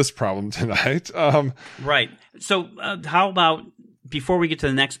solve this problem tonight. Right. So how about, before we get to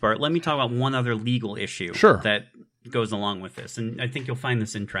the next part, let me talk about one other legal issue. Sure. That goes along with this, and I think you'll find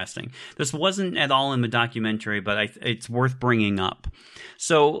this interesting. This wasn't at all in the documentary, but it's worth bringing up.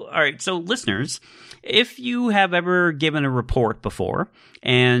 So, all right, so listeners, if you have ever given a report before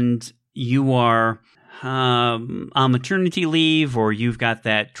and you are on maternity leave, or you've got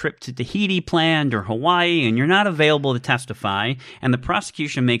that trip to Tahiti planned or Hawaii and you're not available to testify, and the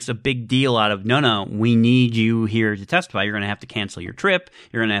prosecution makes a big deal out of, no, we need you here to testify. You're going to have to cancel your trip.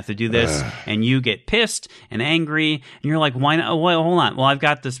 You're going to have to do this. And you get pissed and angry, and you're like, why not? Well, hold on. Well, I've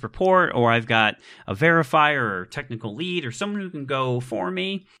got this report, or I've got a verifier or technical lead or someone who can go for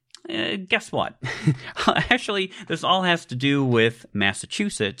me. Guess what? Actually, this all has to do with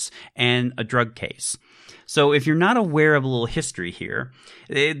Massachusetts and a drug case. So if you're not aware of a little history here,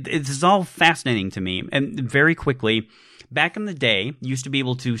 this is all fascinating to me. And very quickly, back in the day, you used to be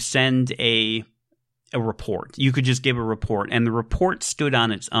able to send a report. You could just give a report, and the report stood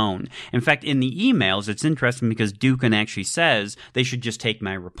on its own. In fact, in the emails, it's interesting because Dukin actually says they should just take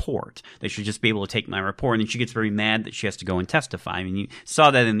my report. They should just be able to take my report, and she gets very mad that she has to go and testify. I mean, you saw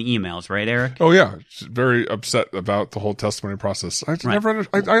that in the emails, right, Eric? Oh, yeah. She's very upset about the whole testimony process. I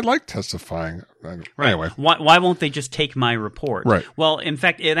like testifying. Anyway. Why won't they just take my report? Right. Well, in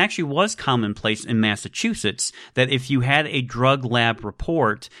fact, it actually was commonplace in Massachusetts that if you had a drug lab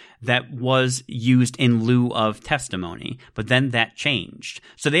report that was used in lieu of testimony, but then that changed.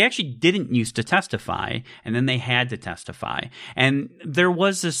 So they actually didn't used to testify, and then they had to testify. And there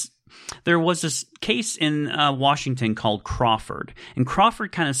was this case in Washington called Crawford, and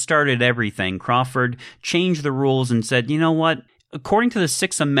Crawford kind of started everything. Crawford changed the rules and said, you know what? According to the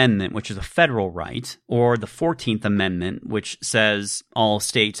Sixth Amendment, which is a federal right, or the 14th Amendment, which says all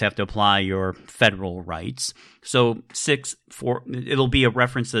states have to apply your federal rights. So it'll be a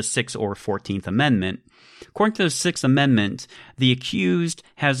reference to the 6th or 14th Amendment. According to the Sixth Amendment, the accused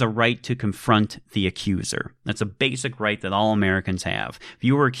has a right to confront the accuser. That's a basic right that all Americans have. If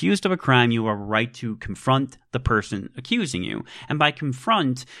you were accused of a crime, you have a right to confront the person accusing you. And by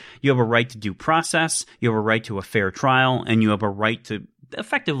confront, you have a right to due process, you have a right to a fair trial, and you have a right to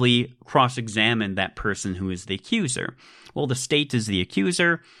effectively cross-examine that person who is the accuser. Well, the state is the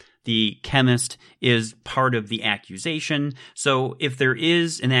accuser. The chemist is part of the accusation. So if there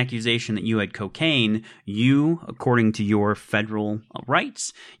is an accusation that you had cocaine, you, according to your federal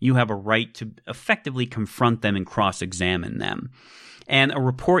rights, you have a right to effectively confront them and cross-examine them. And a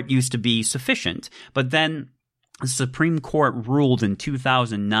report used to be sufficient. But then the Supreme Court ruled in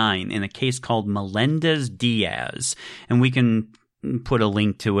 2009 in a case called Melendez-Diaz. And we can put a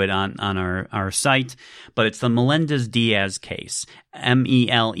link to it on our site, but it's the Melendez-Diaz case.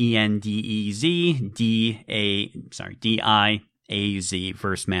 D-I-A-Z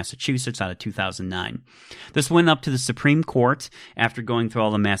versus Massachusetts out of 2009. This went up to the Supreme Court after going through all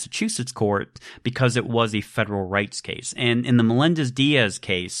the Massachusetts court because it was a federal rights case. And in the Melendez-Diaz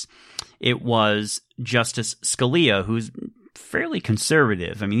case, it was Justice Scalia, who's fairly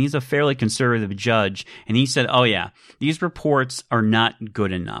conservative. I mean, he's a fairly conservative judge, and he said, oh yeah, these reports are not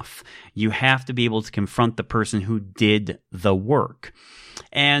good enough. You have to be able to confront the person who did the work.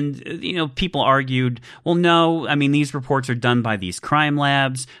 And, people argued, well, no, I mean, these reports are done by these crime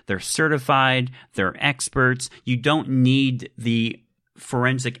labs. They're certified. They're experts. You don't need the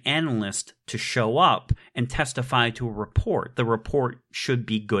forensic analyst to show up and testify to a report. The report should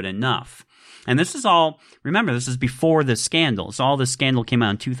be good enough. And this is all, remember, this is before the scandal. So all this scandal came out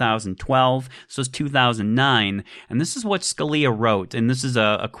in 2012. This was 2009. And this is what Scalia wrote. And this is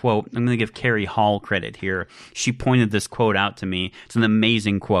a quote. I'm going to give Carrie Hall credit here. She pointed this quote out to me. It's an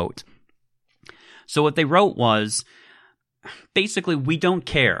amazing quote. So what they wrote was, basically, we don't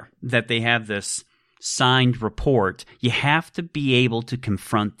care that they have this signed report. You have to be able to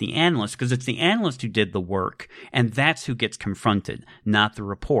confront the analyst, because it's the analyst who did the work, and that's who gets confronted, not the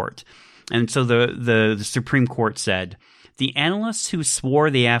report. And so the Supreme Court said, the analysts who swore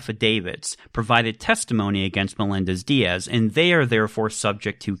the affidavits provided testimony against Melendez-Diaz, and they are therefore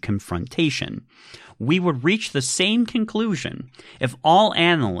subject to confrontation. We would reach the same conclusion if all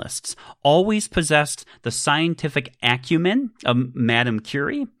analysts always possessed the scientific acumen of Madame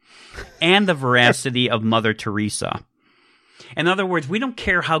Curie and the veracity of Mother Teresa. In other words, we don't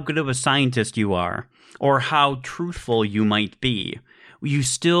care how good of a scientist you are or how truthful you might be. You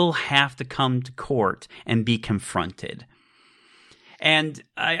still have to come to court and be confronted. And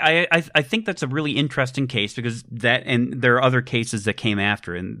I think that's a really interesting case, because that, and there are other cases that came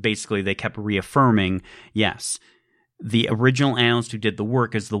after, and basically they kept reaffirming, yes, the original analyst who did the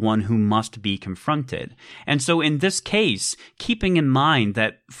work is the one who must be confronted. And so in this case, keeping in mind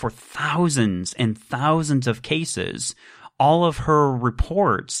that for thousands and thousands of cases, all of her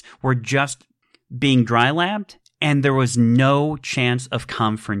reports were just being dry labbed, and there was no chance of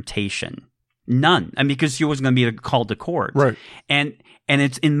confrontation. None. I mean, because she wasn't going to be called to court. Right. And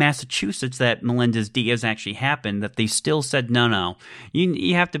it's in Massachusetts that Melendez-Diaz actually happened, that they still said, no,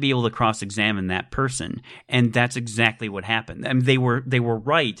 you have to be able to cross-examine that person. And that's exactly what happened. I mean, they were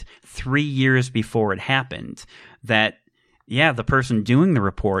right 3 years before it happened that, yeah, the person doing the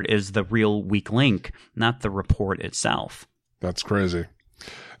report is the real weak link, not the report itself. That's crazy.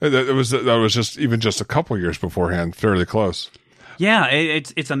 That was just a couple years beforehand, fairly close. Yeah,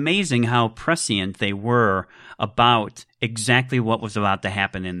 it's amazing how prescient they were about exactly what was about to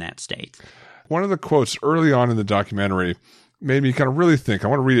happen in that state. One of the quotes early on in the documentary made me kind of really think. I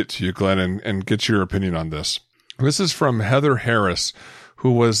want to read it to you, Glenn, and get your opinion on this. This is from Heather Harris,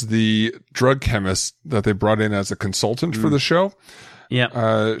 who was the drug chemist that they brought in as a consultant for the show.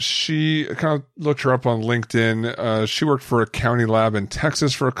 Yeah. She kind of looked her up on LinkedIn. She worked for a county lab in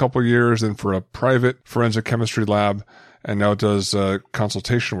Texas for a couple of years, and for a private forensic chemistry lab, and now does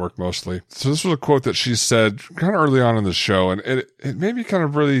consultation work mostly. So this was a quote that she said kind of early on in the show, and it made me kind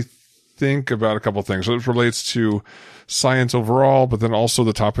of really think about a couple of things. So it relates to science overall, but then also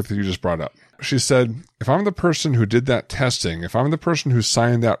the topic that you just brought up. She said, if I'm the person who did that testing, if I'm the person who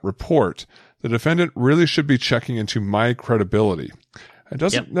signed that report, the defendant really should be checking into my credibility. It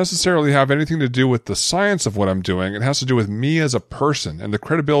doesn't necessarily have anything to do with the science of what I'm doing. It has to do with me as a person and the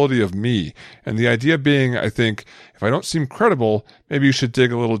credibility of me. And the idea being, I think, if I don't seem credible, maybe you should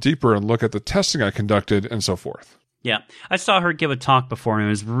dig a little deeper and look at the testing I conducted and so forth. Yeah, I saw her give a talk before, and it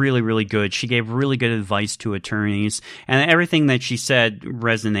was really, really good. She gave really good advice to attorneys, and everything that she said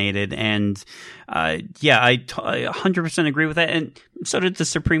resonated. And I 100% agree with that, and so did the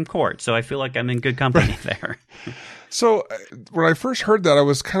Supreme Court. So I feel like I'm in good company there. So when I first heard that, I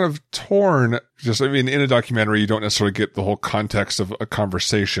was kind of torn. In a documentary, you don't necessarily get the whole context of a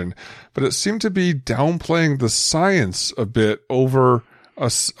conversation, but it seemed to be downplaying the science a bit over a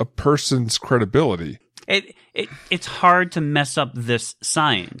person's credibility. It's hard to mess up this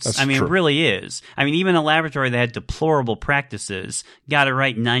science. That's true. It really is. I mean, even a laboratory that had deplorable practices got it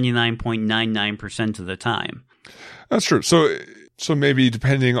right 99.99% of the time. That's true. So maybe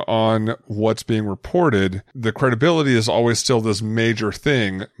depending on what's being reported, the credibility is always still this major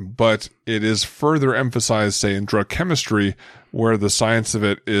thing, but it is further emphasized, say, in drug chemistry, where the science of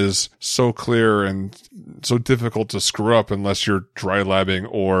it is so clear and so difficult to screw up unless you're dry labbing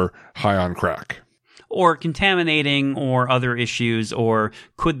or high on crack. Or contaminating, or other issues, or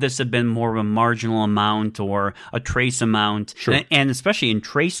could this have been more of a marginal amount or a trace amount? Sure. And especially in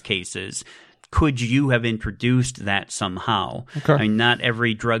trace cases, could you have introduced that somehow? Okay. I mean, not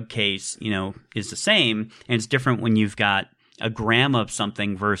every drug case, is the same, and it's different when you've got a gram of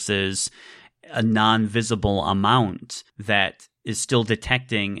something versus a non-visible amount that is still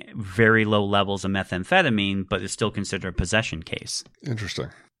detecting very low levels of methamphetamine, but is still considered a possession case. Interesting.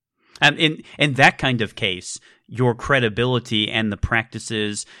 In that kind of case, your credibility and the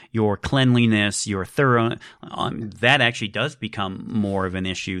practices, your cleanliness, your thorough, that actually does become more of an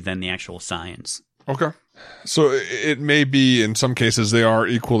issue than the actual science. Okay. So it may be in some cases they are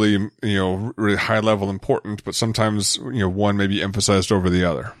equally, really high level important, but sometimes, one may be emphasized over the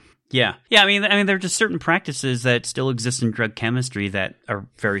other. Yeah. I mean, there are just certain practices that still exist in drug chemistry that are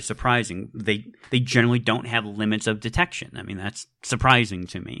very surprising. They generally don't have limits of detection. I mean, that's surprising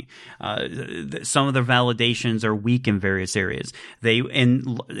to me. Some of their validations are weak in various areas.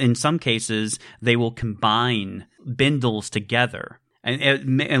 In some cases, they will combine bindles together.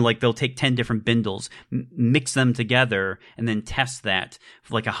 And like they'll take 10 different bindles, mix them together, and then test that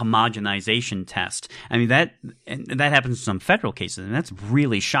for like a homogenization test. I mean, that happens in some federal cases, and that's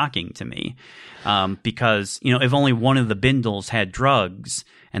really shocking to me. Because, if only one of the bindles had drugs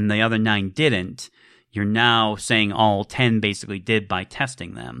and the other 9 didn't, you're now saying all 10 basically did by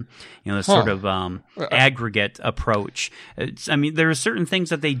testing them. This sort of aggregate approach. There are certain things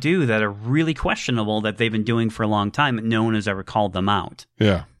that they do that are really questionable that they've been doing for a long time, and no one has ever called them out.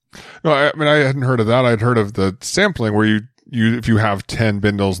 Yeah. No, I hadn't heard of that. I'd heard of the sampling where you if you have 10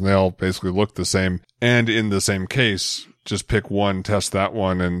 bindles and they all basically look the same, and in the same case, just pick one, test that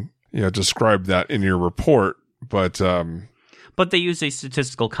one, and describe that in your report. But they use a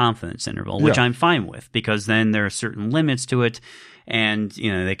statistical confidence interval, which I'm fine with, because then there are certain limits to it, and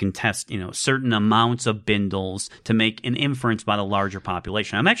they can test certain amounts of bindles to make an inference about a larger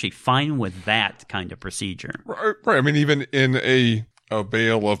population. I'm actually fine with that kind of procedure. Right. I mean, even in a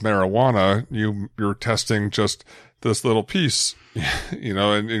bale of marijuana, you're testing just this little piece,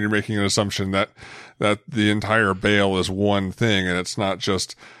 and you're making an assumption that the entire bale is one thing, and it's not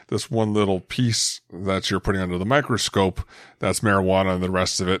just this one little piece that you're putting under the microscope that's marijuana, and the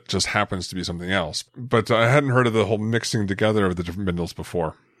rest of it just happens to be something else. But I hadn't heard of the whole mixing together of the different bindles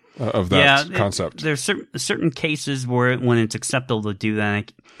before, of that concept. There's certain cases where when it's acceptable to do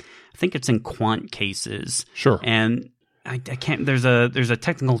that. I think it's in quant cases. Sure. And I can't. There's a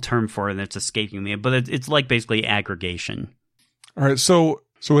technical term for it that's escaping me, but it's like basically aggregation. All right. So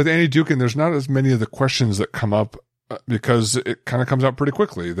with Annie Dookhan, there's not as many of the questions that come up because it kind of comes out pretty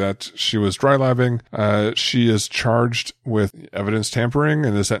quickly that she was dry labbing. She is charged with evidence tampering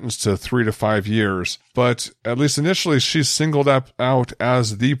and is sentenced to 3 to 5 years. But at least initially, she's singled out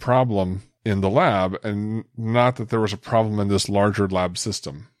as the problem in the lab, and not that there was a problem in this larger lab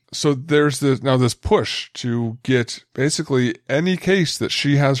system. So there's this push to get basically any case that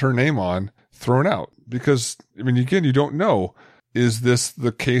she has her name on thrown out. Because, again, you don't know. Is this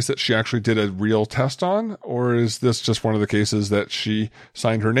the case that she actually did a real test on? Or is this just one of the cases that she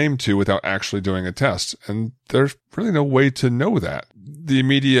signed her name to without actually doing a test? And there's really no way to know that. The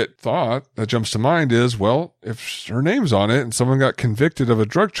immediate thought that jumps to mind is, well, if her name's on it and someone got convicted of a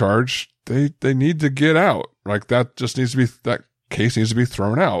drug charge, they need to get out. Like that case needs to be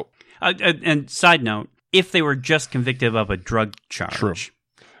thrown out. And side note, if they were just convicted of a drug charge. True.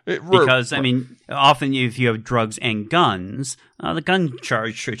 Because, often if you have drugs and guns, the gun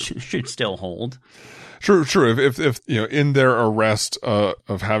charge should still hold. True. If in their arrest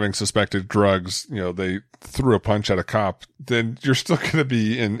of having suspected drugs, they threw a punch at a cop, then you're still going to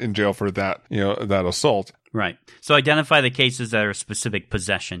be in jail for that, that assault. Right. So identify the cases that are specific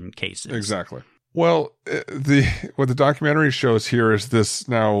possession cases. Exactly. Well, what the documentary shows here is this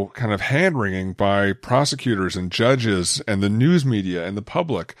now kind of hand-wringing by prosecutors and judges and the news media and the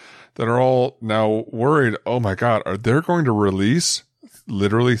public that are all now worried, oh my God, are they going to release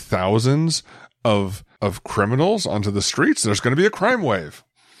literally thousands of criminals onto the streets? There's going to be a crime wave.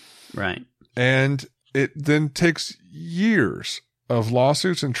 Right. And it then takes years of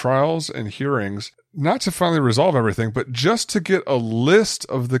lawsuits and trials and hearings, not to finally resolve everything, but just to get a list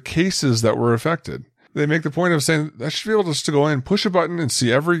of the cases that were affected. They make the point of saying, I should be able to go in, push a button, and see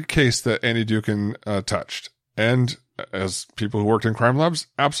every case that Annie Dookhan touched. And as people who worked in crime labs,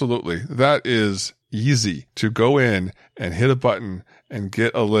 absolutely. That is easy to go in and hit a button and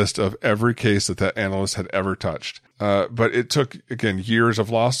get a list of every case that analyst had ever touched. But it took, again, years of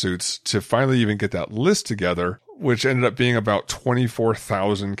lawsuits to finally even get that list together, which ended up being about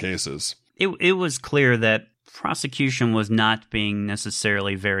 24,000 cases. It was clear that prosecution was not being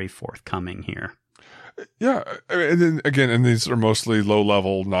necessarily very forthcoming here. Yeah. And then again, and these are mostly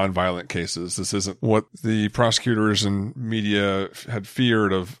low-level, nonviolent cases. This isn't what the prosecutors and media had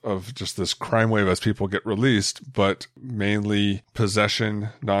feared of just this crime wave as people get released, but mainly possession,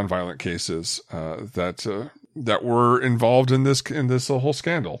 nonviolent cases that that were involved in this whole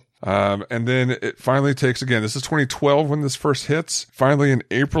scandal. And then it finally takes, again, this is 2012 when this first hits. Finally, in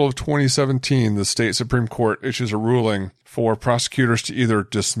April of 2017, the state Supreme Court issues a ruling for prosecutors to either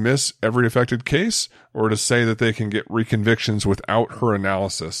dismiss every affected case or to say that they can get reconvictions without her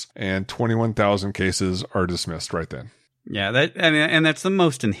analysis. And 21,000 cases are dismissed right then. Yeah, and that's the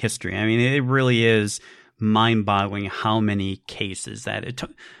most in history. I mean, it really is mind-boggling how many cases that it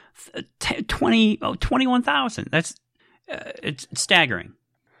took. 21,000. That's it's staggering.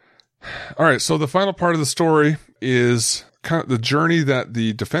 All right, so the final part of the story is kind of the journey that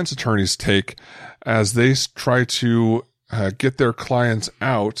the defense attorneys take as they try to get their clients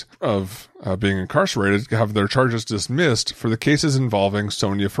out of being incarcerated, have their charges dismissed for the cases involving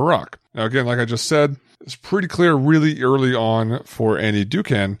Sonja Farak. Now, again, like I just said, it's pretty clear really early on for Annie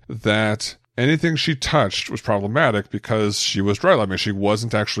Dookhan that anything she touched was problematic because she was dry labbing. She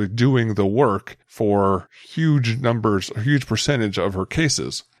wasn't actually doing the work for huge numbers, a huge percentage of her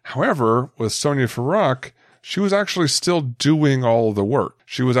cases. However, with Sonja Farak, she was actually still doing all of the work.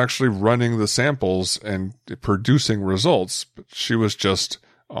 She was actually running the samples and producing results, but she was just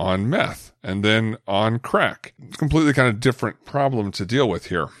on meth and then on crack. Completely kind of different problem to deal with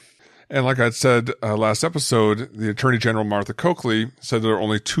here. And like I said last episode, the Attorney General Martha Coakley said there are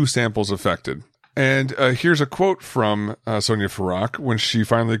only 2 samples affected. And here's a quote from Sonja Farak when she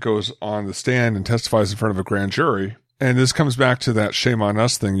finally goes on the stand and testifies in front of a grand jury. And this comes back to that shame on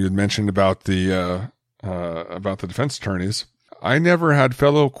us thing you had mentioned about the defense attorneys. I never had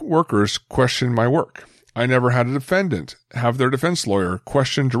fellow workers question my work. I never had a defendant have their defense lawyer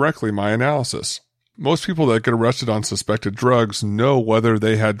question directly my analysis. Most people that get arrested on suspected drugs know whether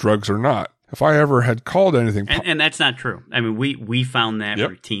they had drugs or not. If I ever had called anything... And that's not true. I mean, we found that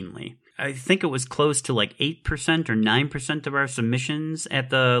routinely. I think it was close to like 8% or 9% of our submissions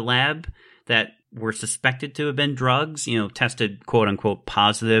at the lab that were suspected to have been drugs, tested quote unquote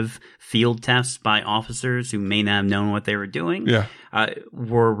positive field tests by officers who may not have known what they were doing,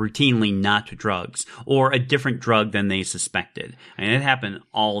 were routinely not drugs or a different drug than they suspected. And it happened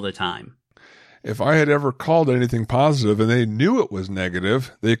all the time. If I had ever called anything positive and they knew it was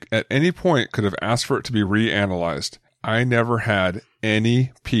negative, they at any point could have asked for it to be reanalyzed. I never had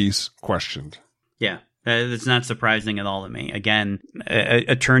any piece questioned. Yeah. It's not surprising at all to me. Again,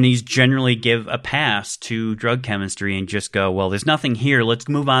 attorneys generally give a pass to drug chemistry and just go, well, there's nothing here. Let's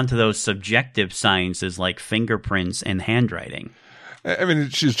move on to those subjective sciences like fingerprints and handwriting. I mean,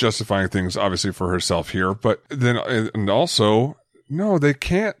 she's justifying things obviously for herself here, but then, and also, no, they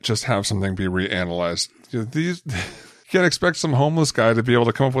can't just have something be reanalyzed. You can't expect some homeless guy to be able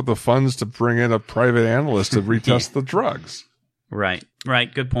to come up with the funds to bring in a private analyst to retest the drugs. Right.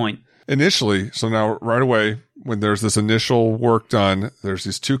 Good point. Initially, so now right away, when there's this initial work done, there's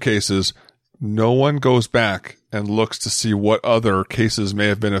these 2 cases. No one goes back and looks to see what other cases may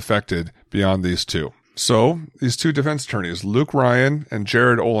have been affected beyond these 2. So these 2 defense attorneys, Luke Ryan and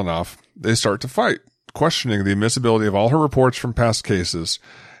Jared Olenoff, they start to fight, questioning the admissibility of all her reports from past cases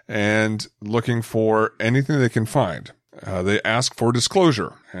and looking for anything they can find. They ask for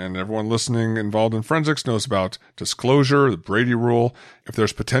disclosure, and everyone listening involved in forensics knows about disclosure, the Brady rule. If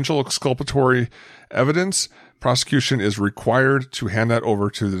there's potential exculpatory evidence, prosecution is required to hand that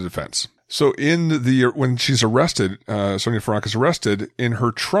over to the defense. So when she's arrested, Sonja Farak is arrested, in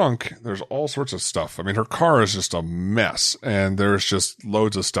her trunk, there's all sorts of stuff. I mean, her car is just a mess, and there's just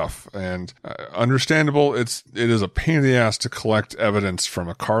loads of stuff. And understandable, it is a pain in the ass to collect evidence from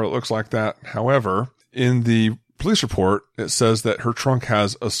a car that looks like that. However, in the police report, it says that her trunk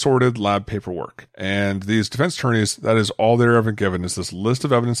has assorted lab paperwork. And these defense attorneys, that is all they're ever given, is this list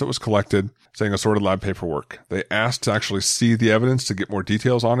of evidence that was collected saying assorted lab paperwork. They asked to actually see the evidence to get more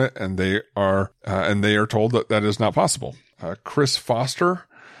details on it, and they are told that that is not possible. Chris Foster.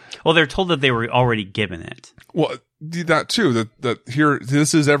 Well, they're told that they were already given it. Well, that too, that here,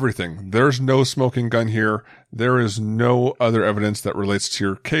 this is everything. There's no smoking gun here. There is no other evidence that relates to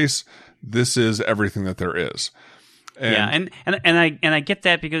your case. This is everything that there is. And I get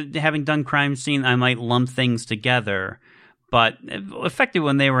that, because having done crime scene, I might lump things together. But effectively,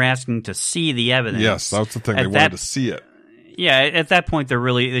 when they were asking to see the evidence, yes, that's the thing. They wanted to see it. Yeah, at that point,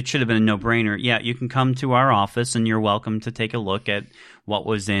 it should have been a no-brainer. Yeah, you can come to our office, and you're welcome to take a look at what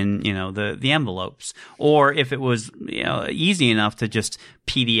was in, the envelopes. Or if it was, easy enough to just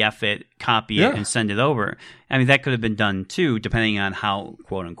PDF it, copy it, and send it over. I mean, that could have been done too, depending on how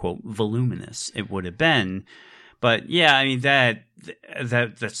quote unquote voluminous it would have been. But yeah, I mean,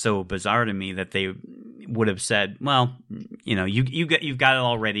 that's so bizarre to me that they would have said, well, you've got it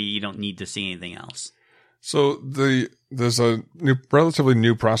already. You don't need to see anything else. So there's a relatively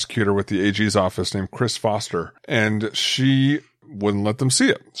new prosecutor with the AG's office named Chris Foster, and she wouldn't let them see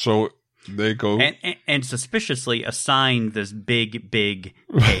it. So they go and suspiciously assigned this big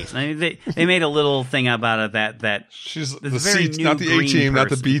case. I mean, they made a little thing about it that she's the C, not the A team, not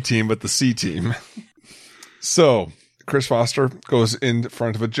the B team, but the C team. So Chris Foster goes in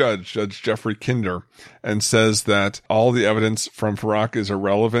front of a judge, Judge Jeffrey Kinder, and says that all the evidence from Farak is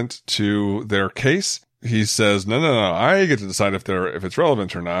irrelevant to their case. He says, no, I get to decide if it's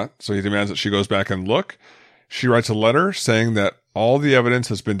relevant or not. So he demands that she goes back and look. She writes a letter saying that all the evidence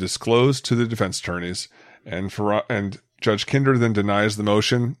has been disclosed to the defense attorneys, and Judge Kinder then denies the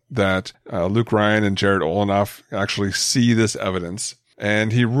motion that Luke Ryan and Jared Olenoff actually see this evidence.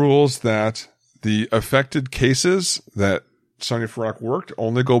 And he rules that the affected cases that Sonia Farak worked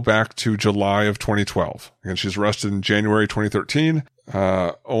only go back to July of 2012. And she's arrested in January 2013.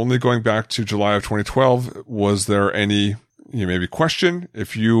 Only going back to July of 2012, was there any, maybe question?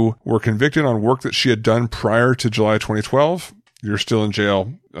 If you were convicted on work that she had done prior to July 2012, you're still in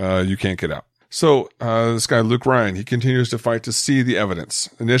jail. You can't get out. So this guy, Luke Ryan, he continues to fight to see the evidence.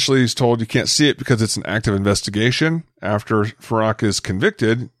 Initially, he's told you can't see it because it's an active investigation. After Farak is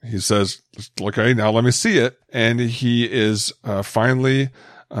convicted, he says, okay, now let me see it. And he is finally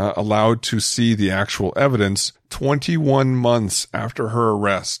allowed to see the actual evidence 21 months after her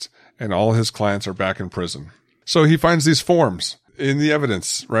arrest, and all his clients are back in prison. So he finds these forms in the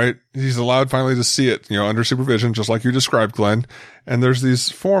evidence, right? He's allowed finally to see it, under supervision, just like you described, Glenn. And there's these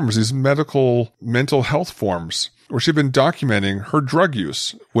forms, these mental health forms, where she'd been documenting her drug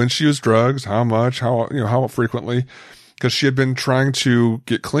use, when she used drugs, how much, how frequently, because she had been trying to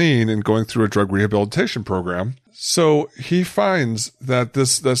get clean and going through a drug rehabilitation program. So he finds that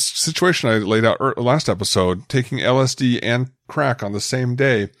this situation I laid out last episode, taking LSD and crack on the same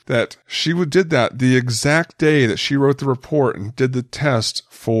day, that she did that the exact day that she wrote the report and did the test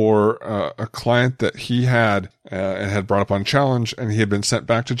for a client that he had and had brought up on challenge, and he had been sent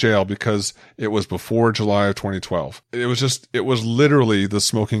back to jail because it was before July of 2012. It was literally the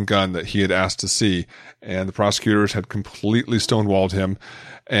smoking gun that he had asked to see, and the prosecutors had completely stonewalled him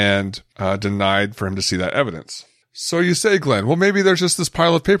and denied for him to see that evidence. So you say, Glenn, well, maybe there's just this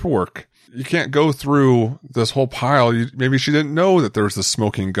pile of paperwork. You can't go through this whole pile. Maybe she didn't know that there was this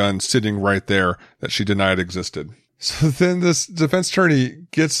smoking gun sitting right there that she denied existed. So then this defense attorney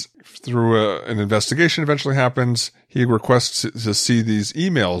gets through an investigation, eventually happens. He requests to see these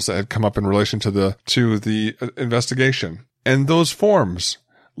emails that had come up in relation to the investigation. And those forms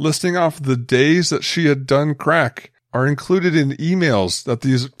listing off the days that she had done crack are included in emails that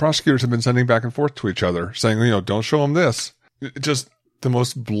these prosecutors have been sending back and forth to each other, saying, don't show them this. Just the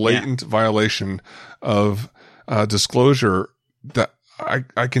most blatant violation of disclosure that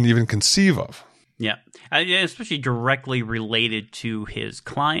I can even conceive of. Yeah, especially directly related to his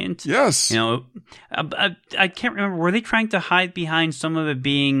client. Yes. I can't remember. Were they trying to hide behind some of it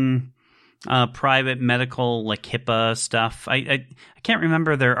being private medical, like HIPAA stuff? I can't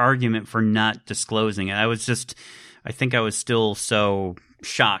remember their argument for not disclosing it. I think I was still so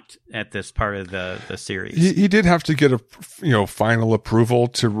shocked at this part of the series. He did have to get a final approval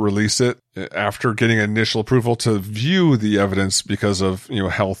to release it after getting initial approval to view the evidence because of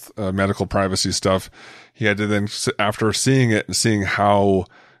health medical privacy stuff. He had to then, after seeing it and seeing how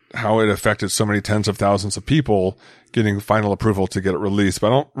it affected so many tens of thousands of people, getting final approval to get it released. But I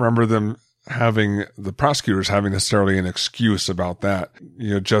don't remember the prosecutors having necessarily an excuse about that.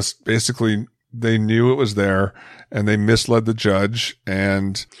 Just basically they knew it was there, and they misled the judge.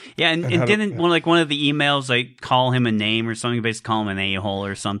 And didn't one of the emails like call him a name or something, basically call him an a-hole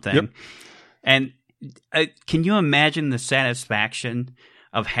or something. Yep. And can you imagine the satisfaction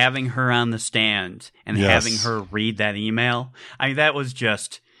of having her on the stand and having her read that email? I mean,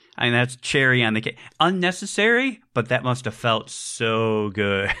 that's cherry on the cake. Unnecessary, but that must have felt so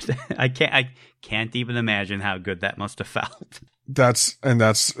good. I can't even imagine how good that must have felt. That's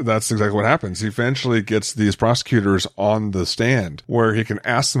exactly what happens. He eventually gets these prosecutors on the stand where he can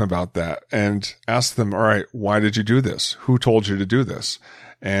ask them about that and ask them, all right, why did you do this? Who told you to do this?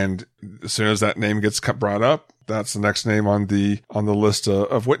 And as soon as that name gets brought up, that's the next name on the list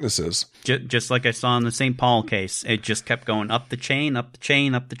of witnesses. Just like I saw in the St. Paul case, it just kept going up the chain, up the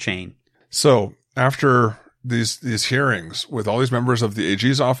chain, up the chain. So after these hearings with all these members of the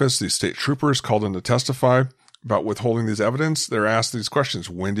AG's office, these state troopers called in to testify about withholding these evidence, they're asked these questions.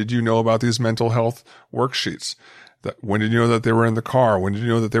 When did you know about these mental health worksheets? When did you know that they were in the car? When did you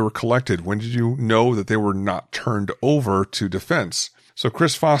know that they were collected? When did you know that they were not turned over to defense? So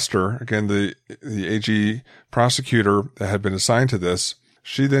Chris Foster, again, the AG prosecutor that had been assigned to this,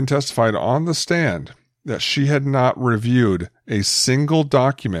 she then testified on the stand that she had not reviewed a single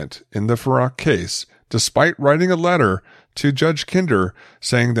document in the Farak case, despite writing a letter to Judge Kinder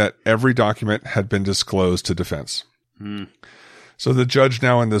saying that every document had been disclosed to defense. So the judge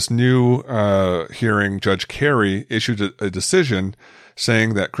now in this new hearing, Judge Carey, issued a decision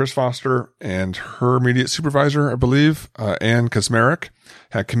saying that Chris Foster and her immediate supervisor, I believe, Ann Kaczmarek,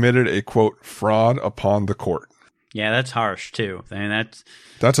 had committed a, quote, fraud upon the court. Yeah, that's harsh, too. I mean,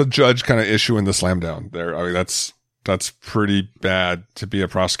 that's a judge kind of issuing the slam down there. I mean, that's pretty bad to be a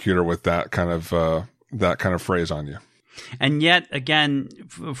prosecutor with that kind of phrase on you. And yet, again,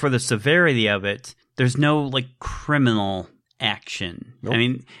 for the severity of it, there's no like criminal action. Nope. I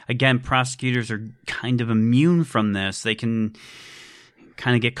mean, again, prosecutors are kind of immune from this. They can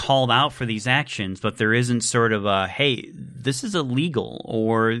kind of get called out for these actions, but there isn't sort of a, hey, this is illegal,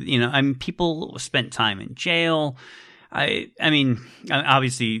 or, I mean, people spent time in jail. I mean,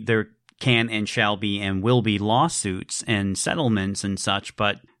 obviously there can and shall be and will be lawsuits and settlements and such,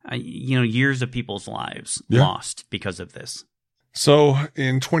 but years of people's lives lost because of this. So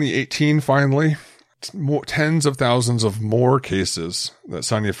in 2018, finally, tens of thousands of more cases that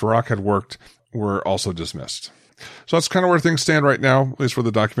Sonia Farak had worked were also dismissed. So that's kind of where things stand right now, at least for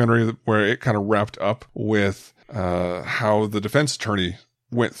the documentary, where it kind of wrapped up with how the defense attorney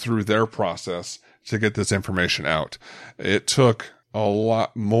went through their process to get this information out. It took a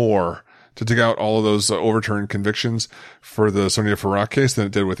lot more to dig out all of those overturned convictions for the Sonia Farak case than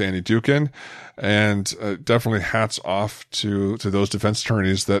it did with Annie Dookhan. And definitely hats off to those defense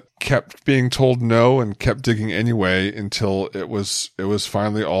attorneys that kept being told no and kept digging anyway until it was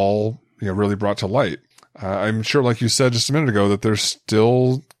finally all really brought to light. I'm sure, like you said just a minute ago, that there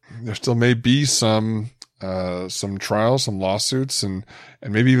still may be some trials, some lawsuits, and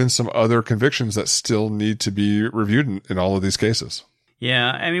maybe even some other convictions that still need to be reviewed in all of these cases.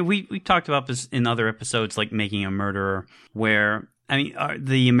 Yeah, I mean, we talked about this in other episodes, like Making a Murderer, where, I mean,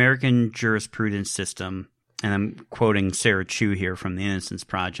 the American jurisprudence system, and I'm quoting Sarah Chu here from the Innocence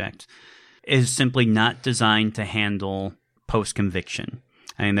Project, is simply not designed to handle post-conviction.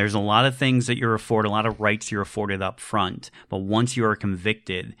 I mean, there's a lot of things that you're afforded, a lot of rights you're afforded up front, but once you are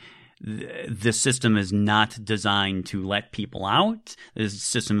convicted, the system is not designed to let people out. The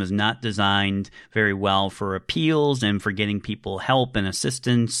system is not designed very well for appeals and for getting people help and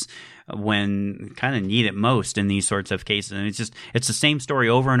assistance when kind of need it most in these sorts of cases. And it's the same story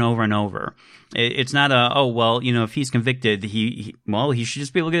over and over and over. It's not if he's convicted, he should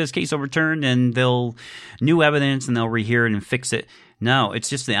just be able to get his case overturned and they'll new evidence and they'll rehear it and fix it. No, it's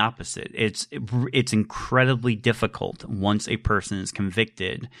just the opposite. It's incredibly difficult once a person is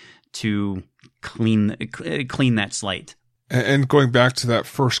convicted to clean that slate. And going back to that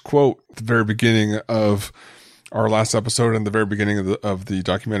first quote at the very beginning of our last episode and the very beginning of the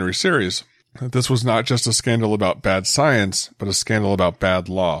documentary series, this was not just a scandal about bad science, but a scandal about bad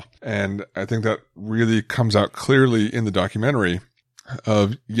law. And I think that really comes out clearly in the documentary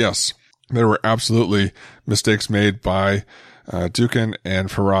of, yes, there were absolutely mistakes made by Dookhan and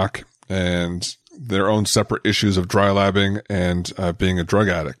Farak and their own separate issues of dry labbing and being a drug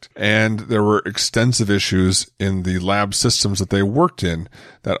addict. And there were extensive issues in the lab systems that they worked in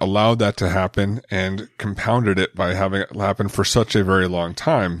that allowed that to happen and compounded it by having it happen for such a very long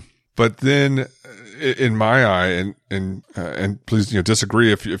time. But then in my eye, and please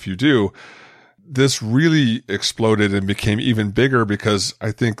disagree if you do, this really exploded and became even bigger because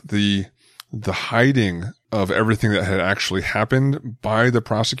I think the hiding of everything that had actually happened by the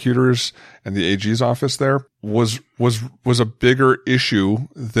prosecutors and the AG's office there was a bigger issue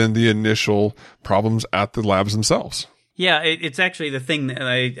than the initial problems at the labs themselves. Yeah, it's actually the thing that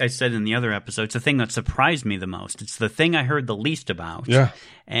I said in the other episode. It's the thing that surprised me the most. It's the thing I heard the least about. Yeah.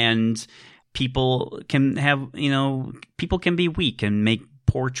 And people can be weak and make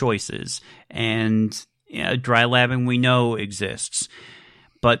poor choices. And dry labbing we know exists.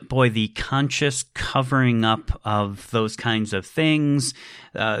 But boy, the conscious covering up of those kinds of things,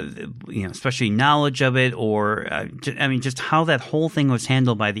 especially knowledge of it, or just how that whole thing was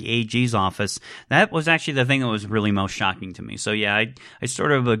handled by the AG's office, that was actually the thing that was really most shocking to me. So yeah, I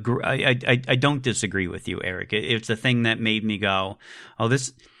sort of agree. I don't disagree with you, Eric. It's the thing that made me go, oh,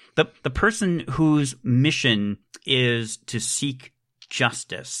 the person whose mission is to seek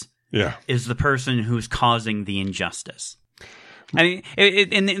justice, is the person who's causing the injustice. I mean,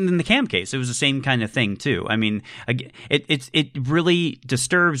 in the Cam case, it was the same kind of thing too. I mean, it really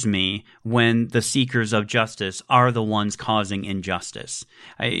disturbs me when the seekers of justice are the ones causing injustice.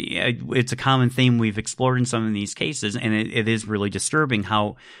 It's a common theme we've explored in some of these cases, and it is really disturbing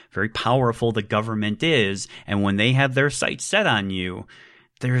how very powerful the government is. And when they have their sights set on you,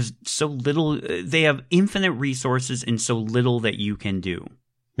 there's so little. They have infinite resources and so little that you can do.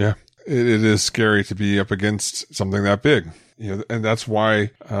 Yeah, it is scary to be up against something that big. And that's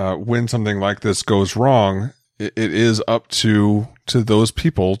why when something like this goes wrong, it is up to those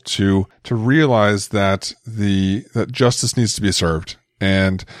people to realize that that justice needs to be served,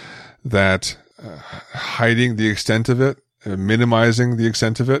 and that hiding the extent of it, minimizing the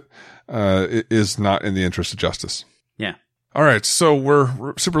extent of it, is not in the interest of justice. Yeah. All right, so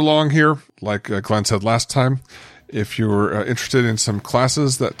we're super long here, like Glenn said last time. If you're interested in some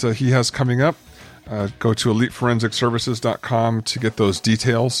classes that he has coming up, go to EliteForensicServices.com to get those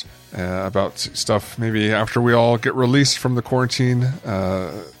details about stuff maybe after we all get released from the quarantine,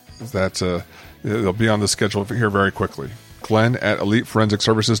 that they'll be on the schedule here very quickly. Glenn at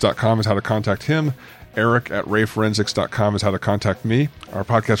EliteForensicServices.com is how to contact him. Eric at RayForensics.com is how to contact me. Our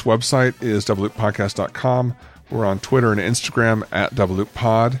podcast website is doubleloopodcast.com. We're on Twitter and Instagram at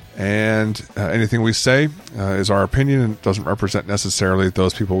DoubleLoopPod. And anything we say is our opinion and doesn't represent necessarily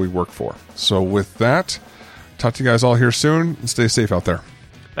those people we work for. So with that, talk to you guys all here soon, and stay safe out there.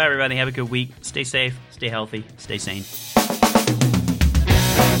 Bye, everybody. Have a good week. Stay safe, stay healthy, stay sane.